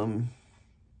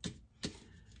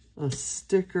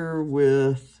sticker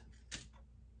with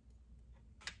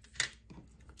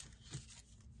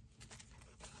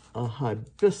a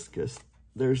hibiscus.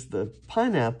 There's the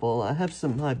pineapple. I have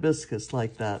some hibiscus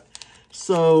like that.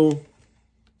 So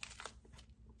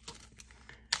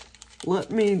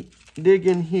let me dig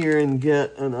in here and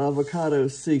get an avocado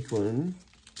sequin.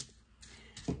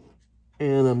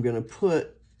 And I'm going to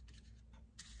put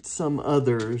some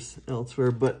others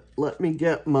elsewhere. But let me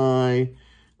get my,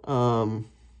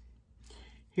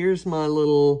 here's my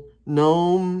little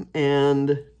gnome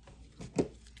and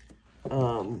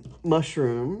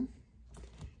mushroom.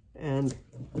 And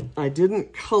I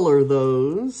didn't color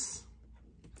those.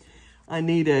 I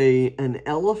need an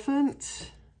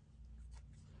elephant,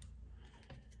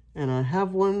 and I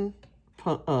have one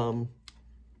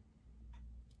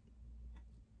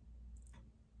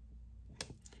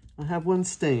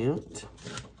stamped.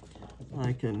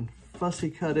 I can fussy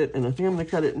cut it, and I think I'm going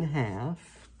to cut it in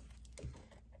half.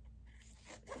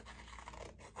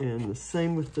 And the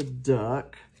same with the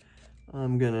duck.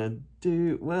 I'm going to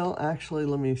do, well, actually,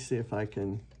 let me see if I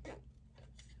can,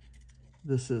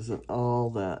 this isn't all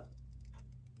that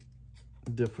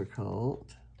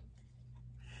difficult.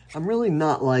 I'm really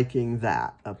not liking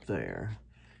that up there.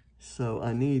 So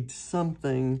I need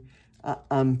something,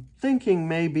 I'm thinking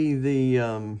maybe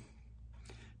the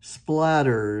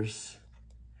splatters,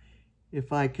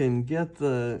 if I can get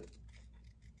the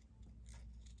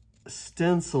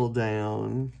stencil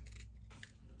down.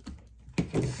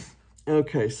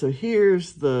 Okay, so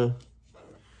here's the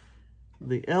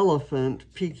elephant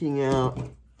peeking out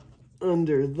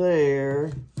under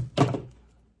there.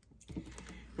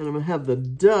 And I'm gonna have the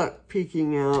duck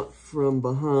peeking out from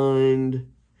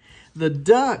behind. The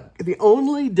duck, the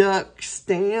only duck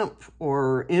stamp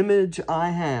or image I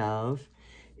have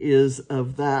is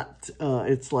of that,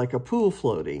 it's like a pool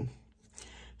floaty.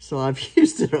 So I've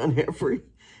used it on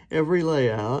every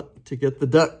layout to get the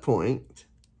duck point.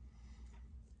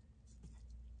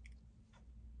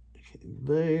 Okay,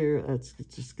 there, that's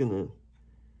just gonna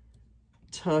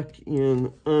tuck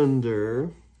in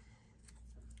under.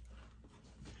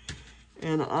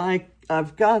 And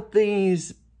I've got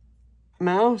these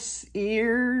mouse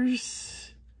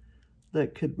ears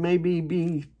that could maybe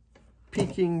be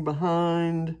peeking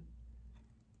behind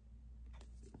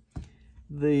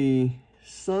the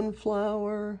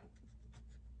sunflower.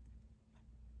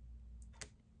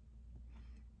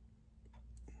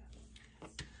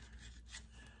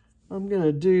 I'm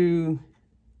gonna do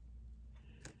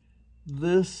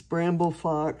this bramble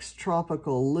fox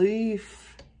tropical leaf.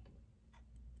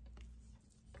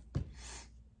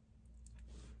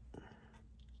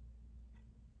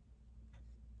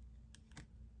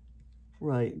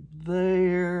 Right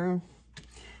there.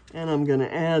 And I'm going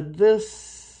to add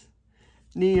this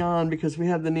neon because we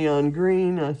have the neon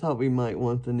green. I thought we might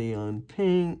want the neon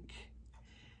pink.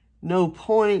 No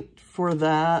point for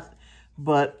that,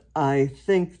 but I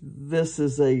think this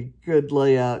is a good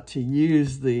layout to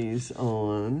use these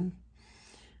on.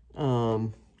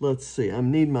 Let's see, I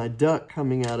need my duck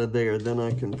coming out of there. Then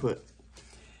I can put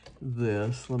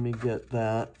this. Let me get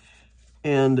that.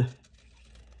 And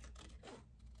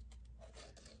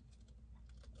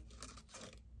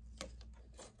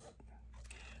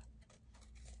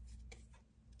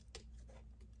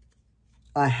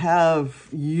I have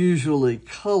usually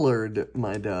colored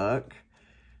my duck,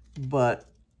 but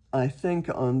I think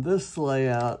on this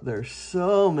layout, there's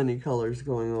so many colors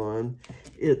going on.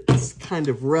 It's kind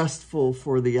of restful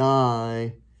for the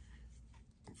eye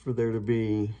for there to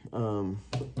be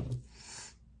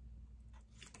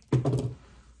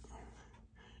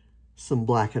some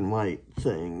black and white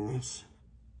things.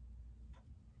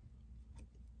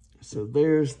 So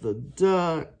there's the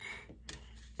duck.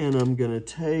 And I'm going to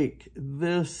take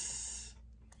this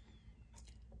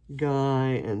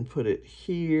guy and put it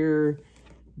here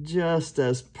just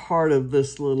as part of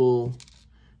this little,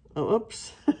 oh,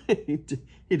 oops, he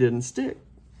didn't stick.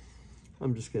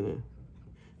 I'm just going to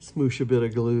smoosh a bit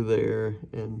of glue there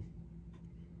and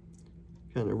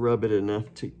kind of rub it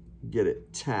enough to get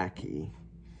it tacky.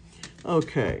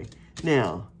 Okay,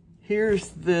 now here's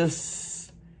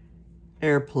this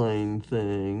airplane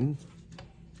thing.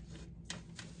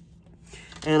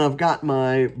 And I've got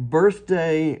my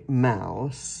birthday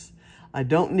mouse. I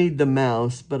don't need the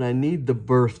mouse, but I need the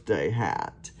birthday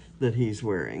hat that he's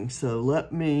wearing. So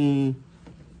let me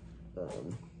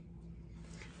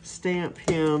stamp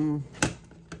him.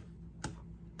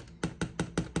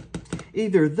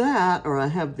 Either that or I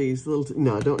have these little,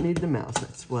 no, I don't need the mouse.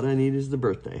 That's what I need is the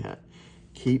birthday hat.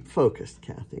 Keep focused,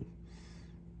 Kathy.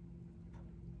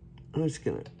 I'm just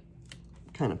gonna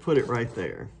kind of put it right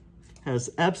there.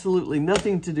 Has absolutely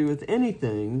nothing to do with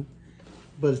anything,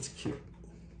 but it's cute.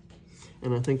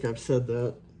 And I think I've said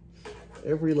that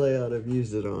every layout I've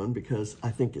used it on because I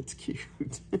think it's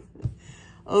cute.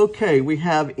 Okay, we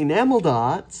have enamel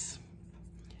dots,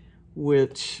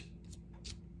 which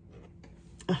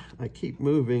I keep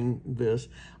moving this.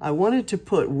 I wanted to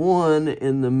put one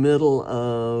in the middle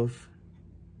of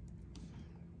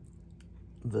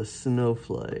the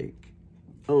snowflake.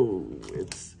 Oh,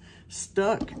 it's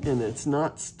stuck and it's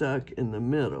not stuck in the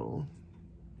middle.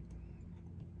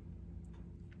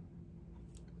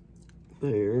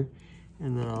 There.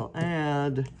 And then I'll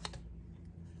add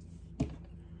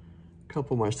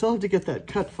couple more. I still have to get that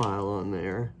cut file on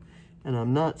there, and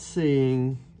I'm not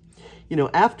seeing, you know,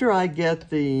 after I get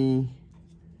the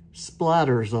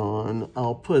splatters on,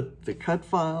 I'll put the cut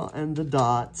file and the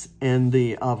dots and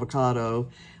the avocado.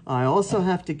 I also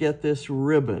have to get this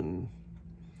ribbon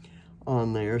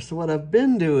on there. So what I've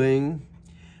been doing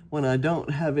when I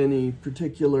don't have any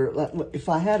particular, if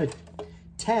I had a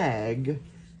tag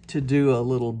to do a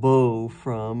little bow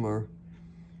from, or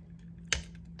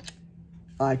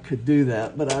I could do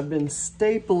that, but I've been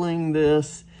stapling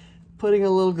this, putting a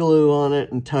little glue on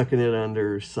it and tucking it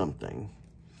under something.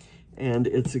 And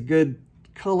it's a good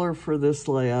color for this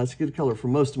layout. It's a good color for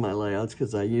most of my layouts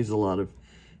because I use a lot of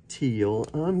teal.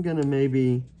 I'm gonna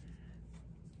maybe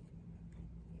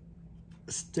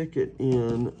stick it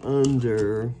in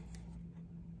under,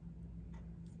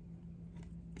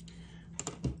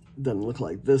 doesn't look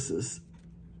like this is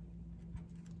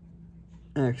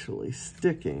actually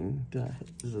sticking.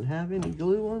 Does it have any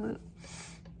glue on it?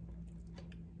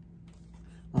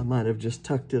 I might have just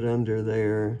tucked it under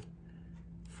there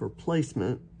for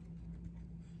placement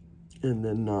and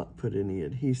then not put any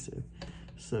adhesive.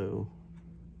 So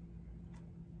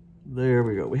there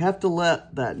we go. We have to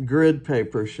let that grid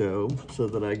paper show so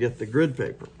that I get the grid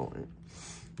paper point.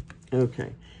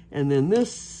 Okay, and then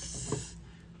this,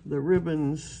 the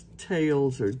ribbon's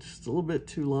tails are just a little bit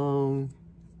too long.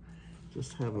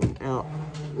 Just have them out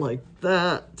like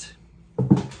that.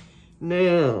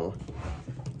 Now,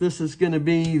 this is going to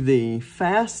be the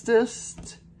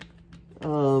fastest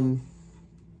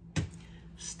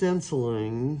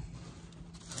stenciling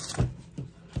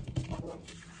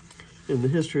in the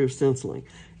history of stenciling.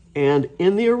 And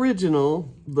in the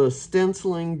original, the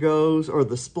stenciling goes, or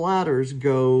the splatters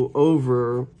go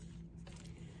over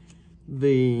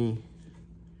the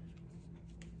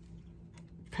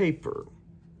paper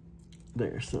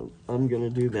there. So I'm going to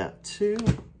do that too.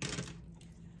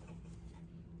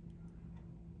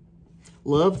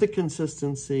 Love the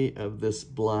consistency of this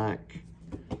black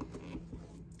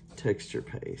texture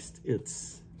paste.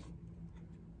 It's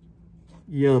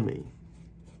yummy.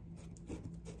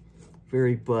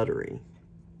 Very buttery.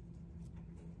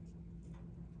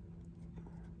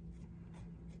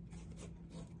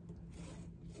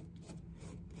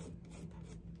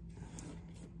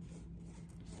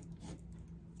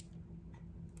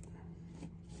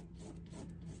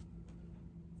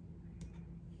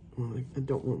 I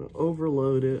don't want to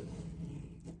overload it,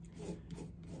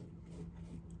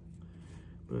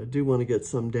 but I do want to get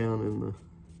some down in the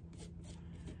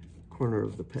corner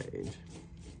of the page.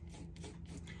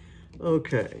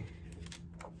 Okay,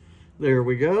 there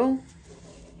we go.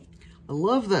 I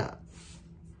love that.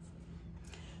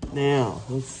 Now,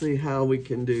 let's see how we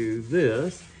can do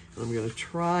this. I'm going to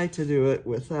try to do it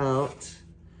without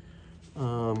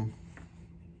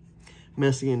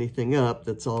messing anything up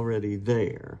that's already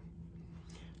there.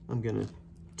 I'm going to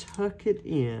tuck it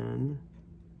in.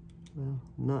 Well,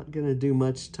 I'm not going to do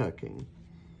much tucking.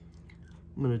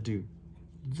 I'm going to do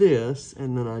this,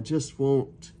 and then I just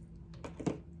won't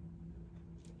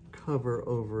cover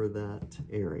over that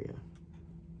area.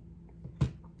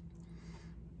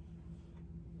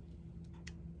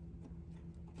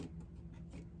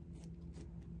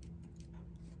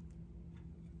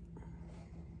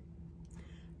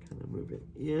 Kind of move it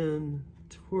in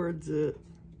towards it,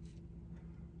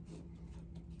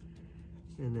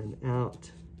 and then out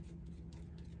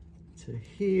to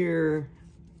here.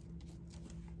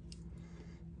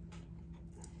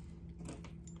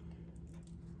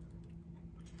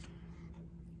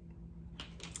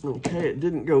 Okay, it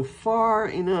didn't go far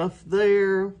enough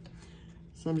there,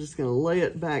 so I'm just going to lay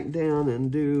it back down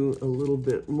and do a little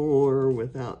bit more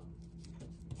without,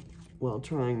 while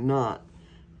trying not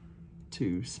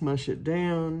to smush it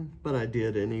down, but I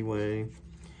did anyway.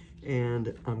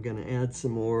 And I'm going to add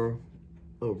some more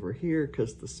over here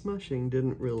because the smushing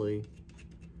didn't really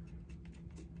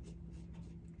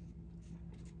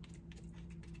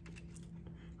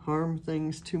harm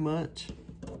things too much.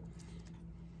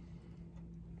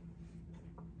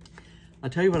 I'll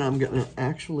tell you what I'm going to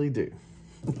actually do.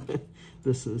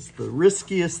 This is the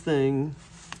riskiest thing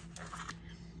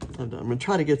I've done. I'm going to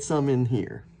try to get some in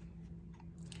here.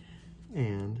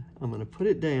 And I'm going to put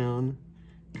it down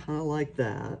kind of like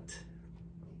that.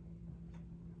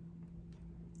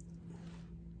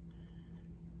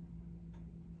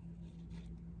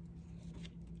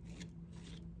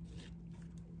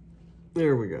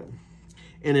 There we go.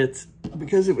 And it's,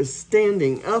 because it was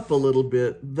standing up a little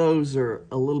bit, those are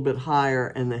a little bit higher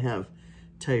and they have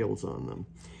tails on them.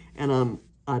 And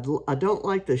I don't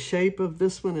like the shape of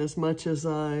this one as much as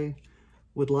I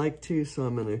would like to, so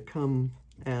I'm going to come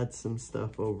add some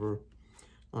stuff over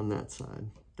on that side.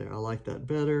 There, I like that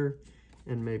better.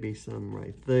 And maybe some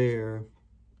right there.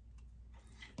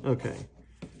 Okay,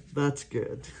 that's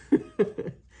good.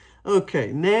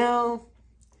 Okay, now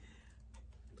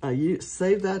I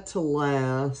save that to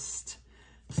last.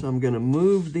 So I'm going to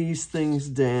move these things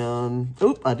down.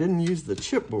 Oop, I didn't use the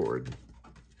chipboard.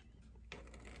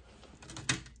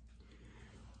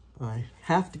 I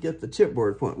have to get the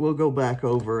chipboard point. We'll go back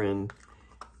over and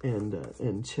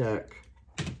check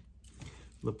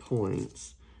the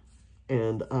points.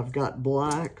 And I've got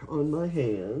black on my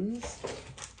hands.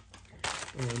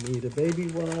 I need a baby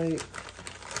wipe.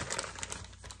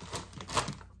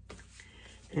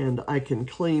 And I can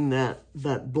clean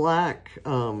that black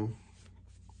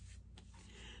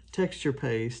texture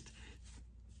paste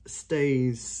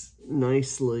stays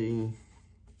nicely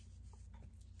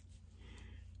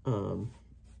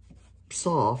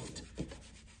soft,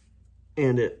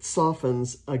 and it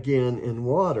softens again in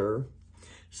water,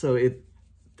 so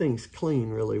things clean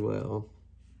really well.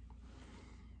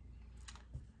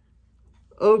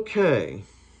 Okay,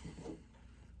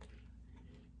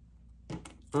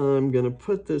 I'm gonna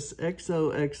put this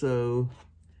XOXO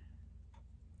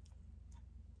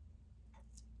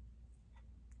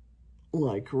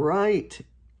like right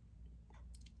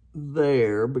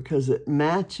there because it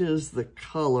matches the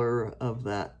color of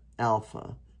that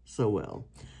alpha so well.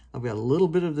 I've got a little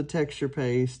bit of the texture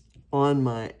paste on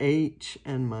my H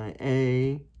and my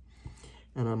A,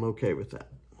 and I'm okay with that.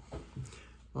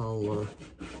 I'll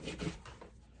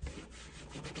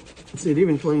see, it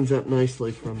even cleans up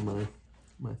nicely from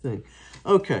my thing.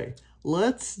 Okay,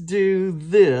 let's do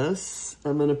this.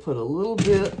 I'm gonna put a little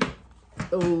bit,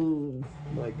 oh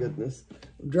my goodness,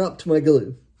 dropped my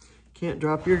glue. Can't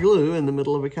drop your glue in the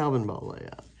middle of a Calvinball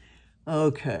layout.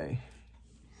 Okay.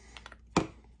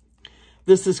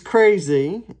 This is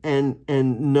crazy, and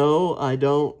no, I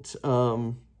don't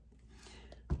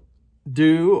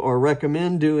do or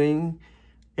recommend doing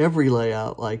every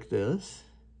layout like this.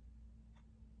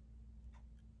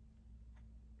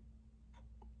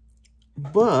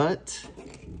 But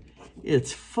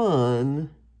it's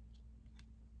fun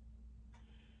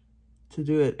to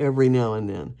do it every now and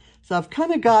then. So I've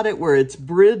kind of got it where it's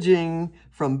bridging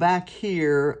from back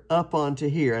here up onto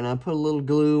here, and I put a little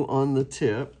glue on the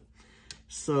tip.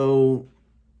 So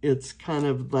it's kind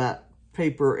of that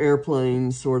paper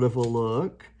airplane sort of a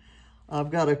look.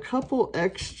 I've got a couple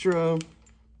extra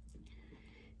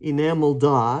enamel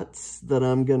dots that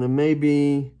I'm gonna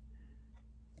maybe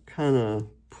kind of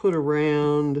put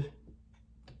around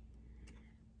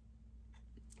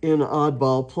in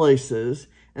oddball places,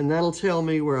 and that'll tell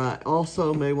me where I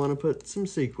also may want to put some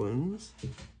sequins.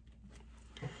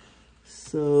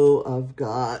 So I've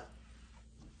got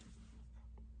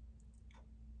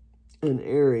an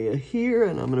area here,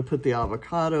 and I'm going to put the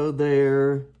avocado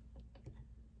there.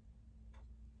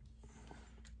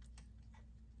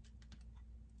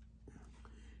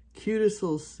 Cutest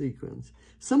little sequins.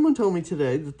 Someone told me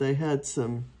today that they had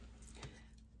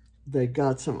they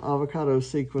got some avocado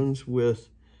sequins with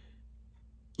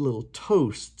little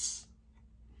toasts,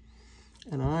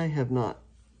 and I have not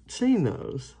seen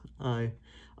those. I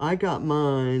got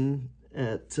mine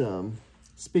at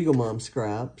Spiegelmom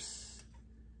Scraps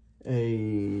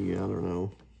I don't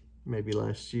know, maybe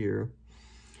last year,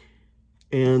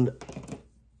 and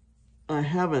I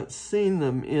haven't seen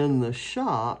them in the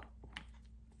shop,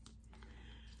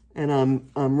 and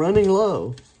I'm running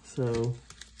low, so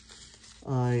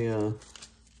I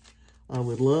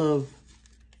would love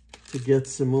to get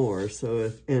some more.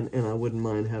 So and I wouldn't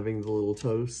mind having the little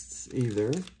toasts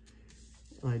either.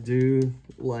 I do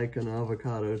like an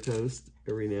avocado toast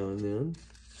every now and then.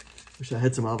 Wish I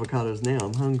had some avocados now.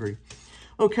 I'm hungry.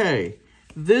 Okay,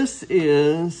 this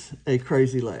is a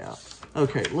crazy layout.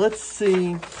 Okay, let's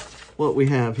see what we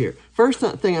have here. First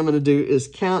thing I'm going to do is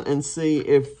count and see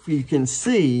if you can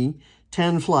see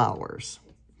 10 flowers.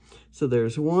 So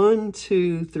there's 1,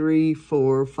 2, 3,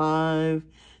 4, 5,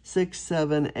 6,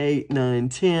 7, 8, 9,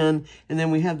 10, and then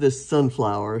we have this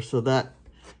sunflower, so that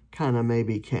kind of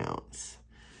maybe counts.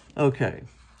 Okay,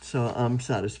 so I'm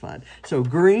satisfied. So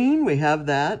green, we have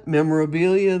that.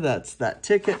 Memorabilia, that's that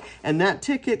ticket. And that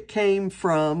ticket came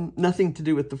from, nothing to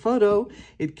do with the photo,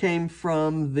 it came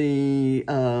from the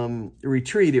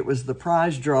retreat. It was the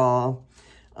prize draw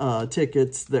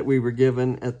tickets that we were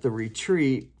given at the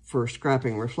retreat for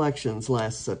Scrapping Reflections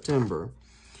last September.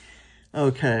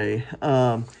 Okay,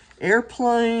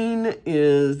 airplane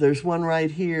is, there's one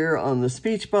right here on the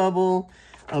speech bubble.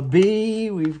 A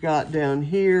bee we've got down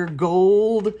here.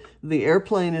 Gold, the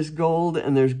airplane is gold,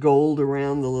 and there's gold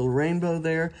around the little rainbow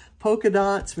there. Polka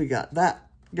dots, we got that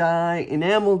guy,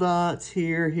 enamel dots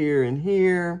here, here, and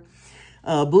here.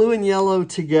 Blue and yellow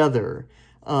together.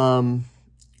 Let's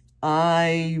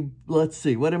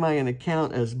see, what am I going to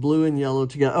count as blue and yellow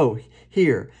together? Oh,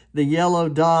 here, the yellow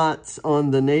dots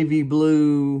on the navy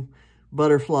blue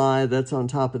butterfly that's on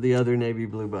top of the other navy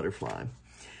blue butterfly.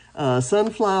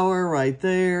 Sunflower right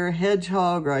there,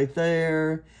 hedgehog right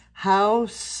there.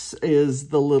 House is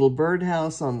the little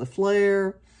birdhouse on the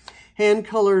flare.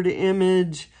 Hand-colored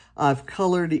image, I've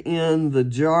colored in the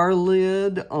jar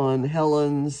lid on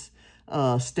Helen's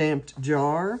stamped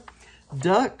jar.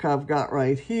 Duck I've got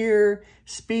right here.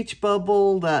 Speech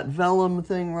bubble, that vellum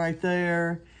thing right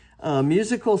there.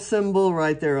 Musical symbol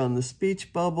right there on the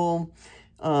speech bubble.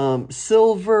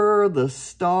 Silver, the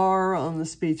star on the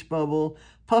speech bubble.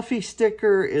 Puffy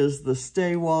sticker is the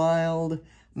Stay Wild.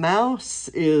 Mouse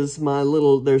is my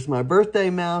little, there's my birthday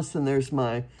mouse and there's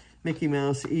my Mickey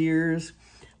Mouse ears.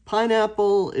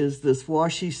 Pineapple is this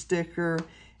washi sticker.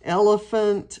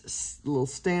 Elephant, little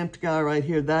stamped guy right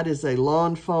here, that is a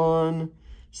Lawn Fawn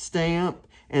stamp.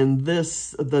 And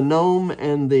this, the gnome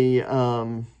and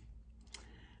the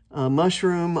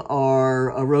mushroom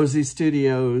are Rosie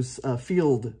Studios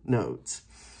field notes.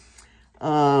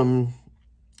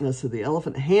 So the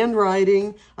elephant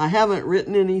handwriting, I haven't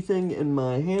written anything in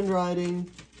my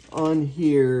handwriting on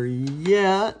here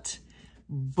yet,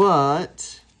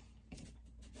 but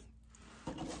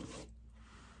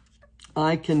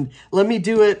I can, let me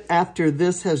do it after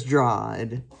this has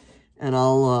dried, and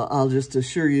I'll just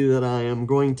assure you that I am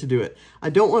going to do it. I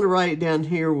don't want to write it down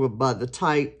here by the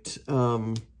typed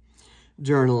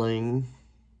journaling.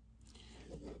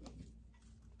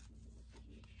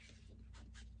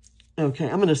 Okay,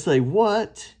 I'm going to say,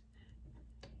 what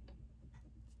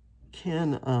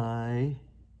can I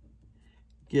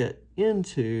get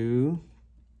into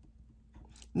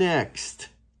next?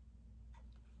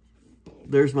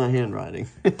 There's my handwriting.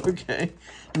 Okay.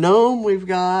 Gnome, we've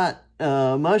got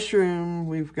mushroom,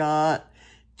 we've got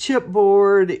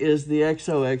chipboard is the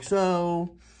XOXO.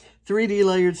 3D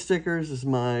layered stickers is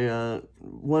my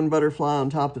one butterfly on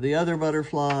top of the other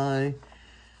butterfly.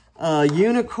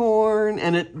 Unicorn,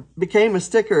 and it became a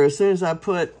sticker as soon as I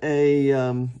put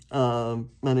an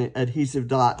adhesive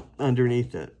dot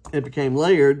underneath it. It became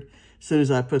layered as soon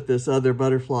as I put this other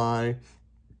butterfly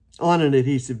on an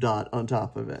adhesive dot on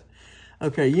top of it.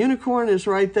 Okay, unicorn is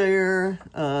right there,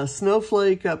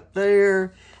 snowflake up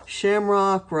there,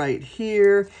 shamrock right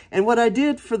here. And what I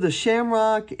did for the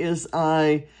shamrock is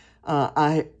I'm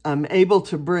able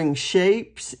to bring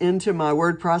shapes into my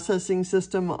word processing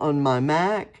system on my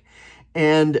Mac,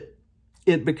 and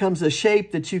it becomes a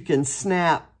shape that you can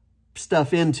snap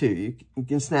stuff into. You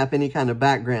can snap any kind of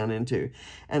background into.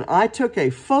 And I took a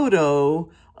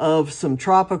photo of some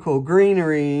tropical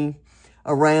greenery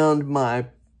around my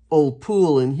old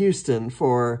pool in Houston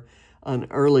for an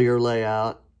earlier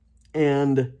layout,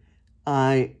 and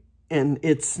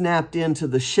it snapped into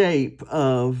the shape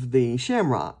of the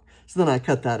shamrock. So then I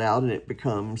cut that out and it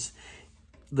becomes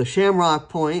the shamrock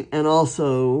point and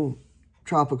also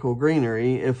tropical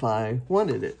greenery if I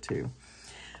wanted it to.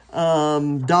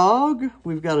 Dog,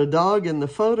 we've got a dog in the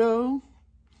photo.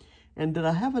 And did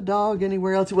I have a dog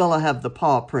anywhere else? Well, I have the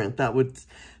paw print. That would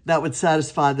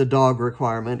satisfy the dog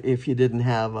requirement if you didn't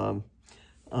have an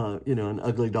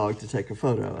ugly dog to take a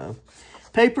photo of.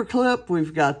 Paperclip,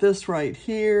 we've got this right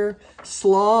here.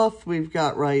 Sloth, we've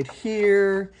got right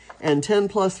here. And 10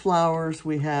 plus flowers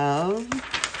we have.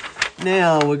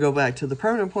 Now we'll go back to the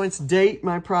permanent points. Date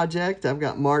my project. I've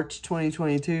got March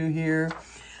 2022 here.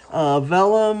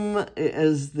 Vellum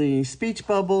is the speech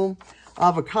bubble.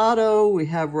 Avocado we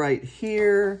have right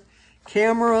here.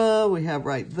 Camera we have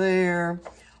right there.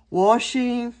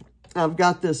 Washi, I've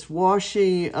got this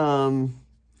washi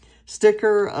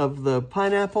sticker of the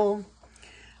pineapple.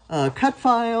 Cut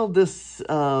file, this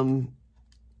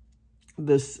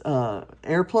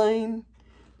airplane,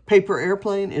 paper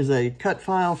airplane is a cut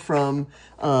file from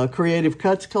Creative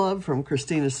Cuts Club from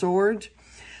Christina Sorge.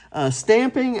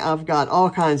 Stamping, I've got all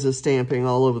kinds of stamping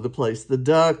all over the place. The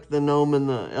duck, the gnome, and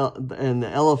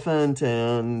the elephant,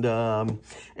 and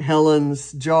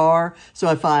Helen's jar. So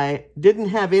if I didn't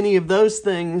have any of those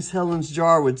things, Helen's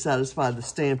jar would satisfy the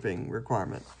stamping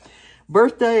requirement.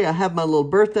 Birthday, I have my little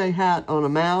birthday hat on a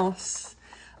mouse.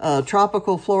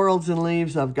 Tropical florals and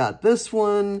leaves, I've got this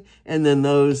one, and then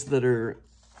those that are,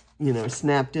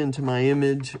 snapped into my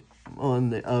image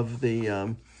into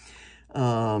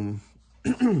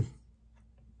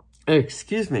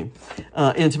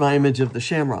my image of the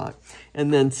shamrock.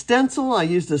 And then stencil, I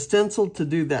used a stencil to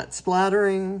do that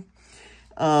splattering.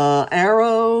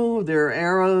 Arrow, there are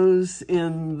arrows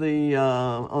in the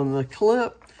on the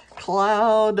clip.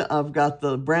 cloud. I've got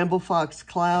the Bramble Fox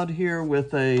cloud here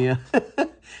with a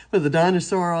with a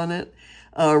dinosaur on it.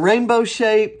 Rainbow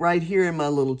shape right here in my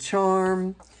little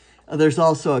charm. There's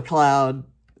also a cloud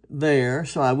there,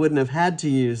 so I wouldn't have had to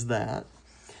use that.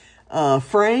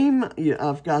 Frame,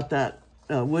 I've got that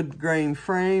wood grain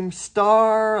frame.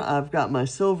 Star, I've got my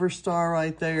silver star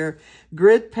right there.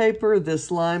 Grid paper,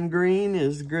 this lime green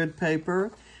is grid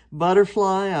paper.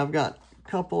 Butterfly, I've got a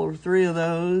couple or three of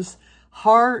those.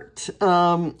 Heart,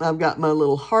 I've got my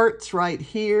little hearts right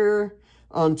here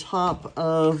on top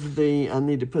of the, I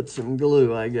need to put some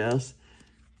glue, I guess,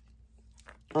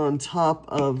 on top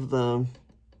of the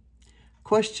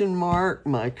question mark,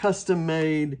 my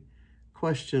custom-made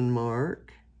question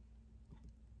mark.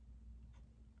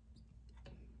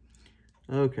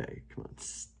 Okay, come on,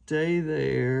 stay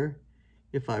there.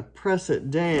 If I press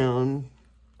it down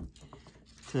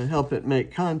to help it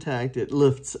make contact, it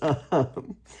lifts up.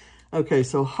 Okay,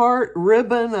 so heart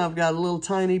ribbon, I've got a little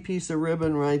tiny piece of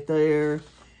ribbon right there.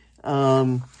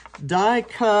 Die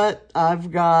cut, I've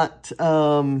got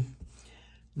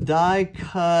die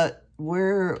cut,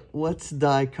 what's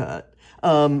die cut?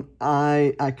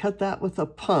 I cut that with a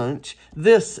punch.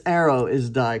 This arrow is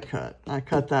die cut. I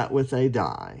cut that with a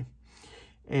die.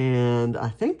 And I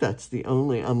think that's the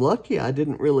only, I'm lucky I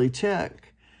didn't really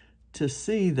check to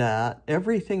see that.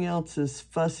 Everything else is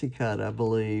fussy cut, I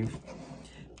believe,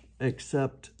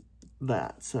 except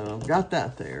that. So I've got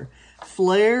that there.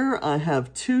 Flare, I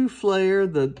have two flare,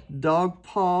 the dog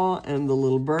paw and the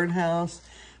little birdhouse.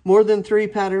 More than 3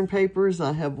 pattern papers.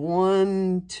 I have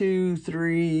 1, 2,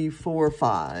 3, 4,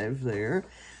 5 there.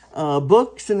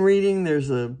 Books and reading, there's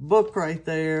a book right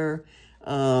there.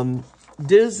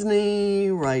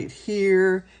 Disney right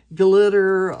here.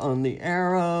 Glitter on the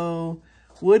arrow.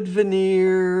 Wood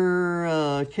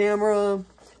veneer, camera.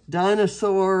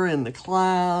 Dinosaur in the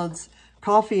clouds.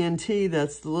 Coffee and tea,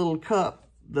 that's the little cup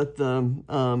that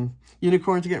the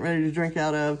unicorn's getting ready to drink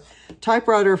out of.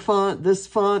 Typewriter font, this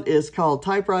font is called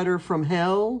Typewriter from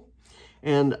Hell,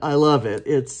 and I love it.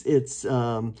 It's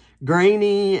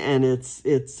grainy, and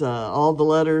it's all the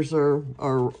letters are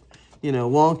you know,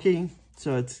 wonky,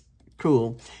 so it's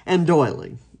cool. And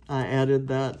doily, I added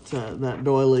that that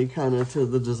doily kind of to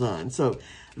the design. So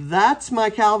that's my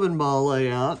Calvinball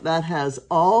layout. That has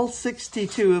all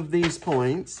 62 of these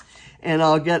points. And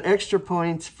I'll get extra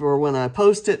points for when I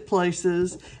post it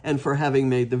places and for having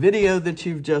made the video that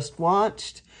you've just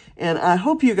watched. And I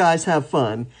hope you guys have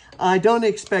fun. I don't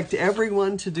expect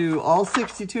everyone to do all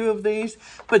 62 of these,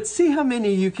 but see how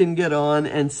many you can get on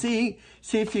and see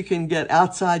if you can get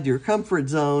outside your comfort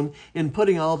zone in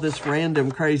putting all this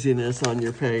random craziness on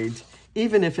your page,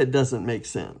 even if it doesn't make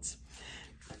sense.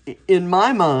 In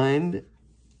my mind,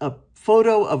 a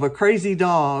photo of a crazy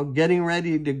dog getting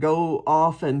ready to go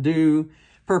off and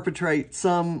perpetrate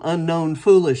some unknown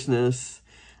foolishness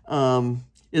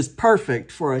is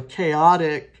perfect for a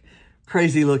chaotic,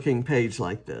 crazy-looking page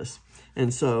like this.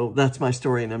 And so that's my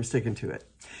story, and I'm sticking to it.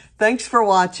 Thanks for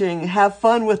watching. Have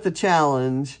fun with the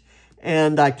challenge,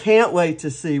 and I can't wait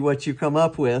to see what you come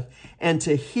up with and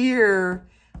to hear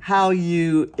how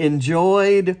you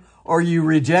enjoyed or you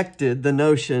rejected the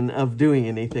notion of doing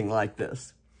anything like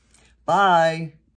this. Bye.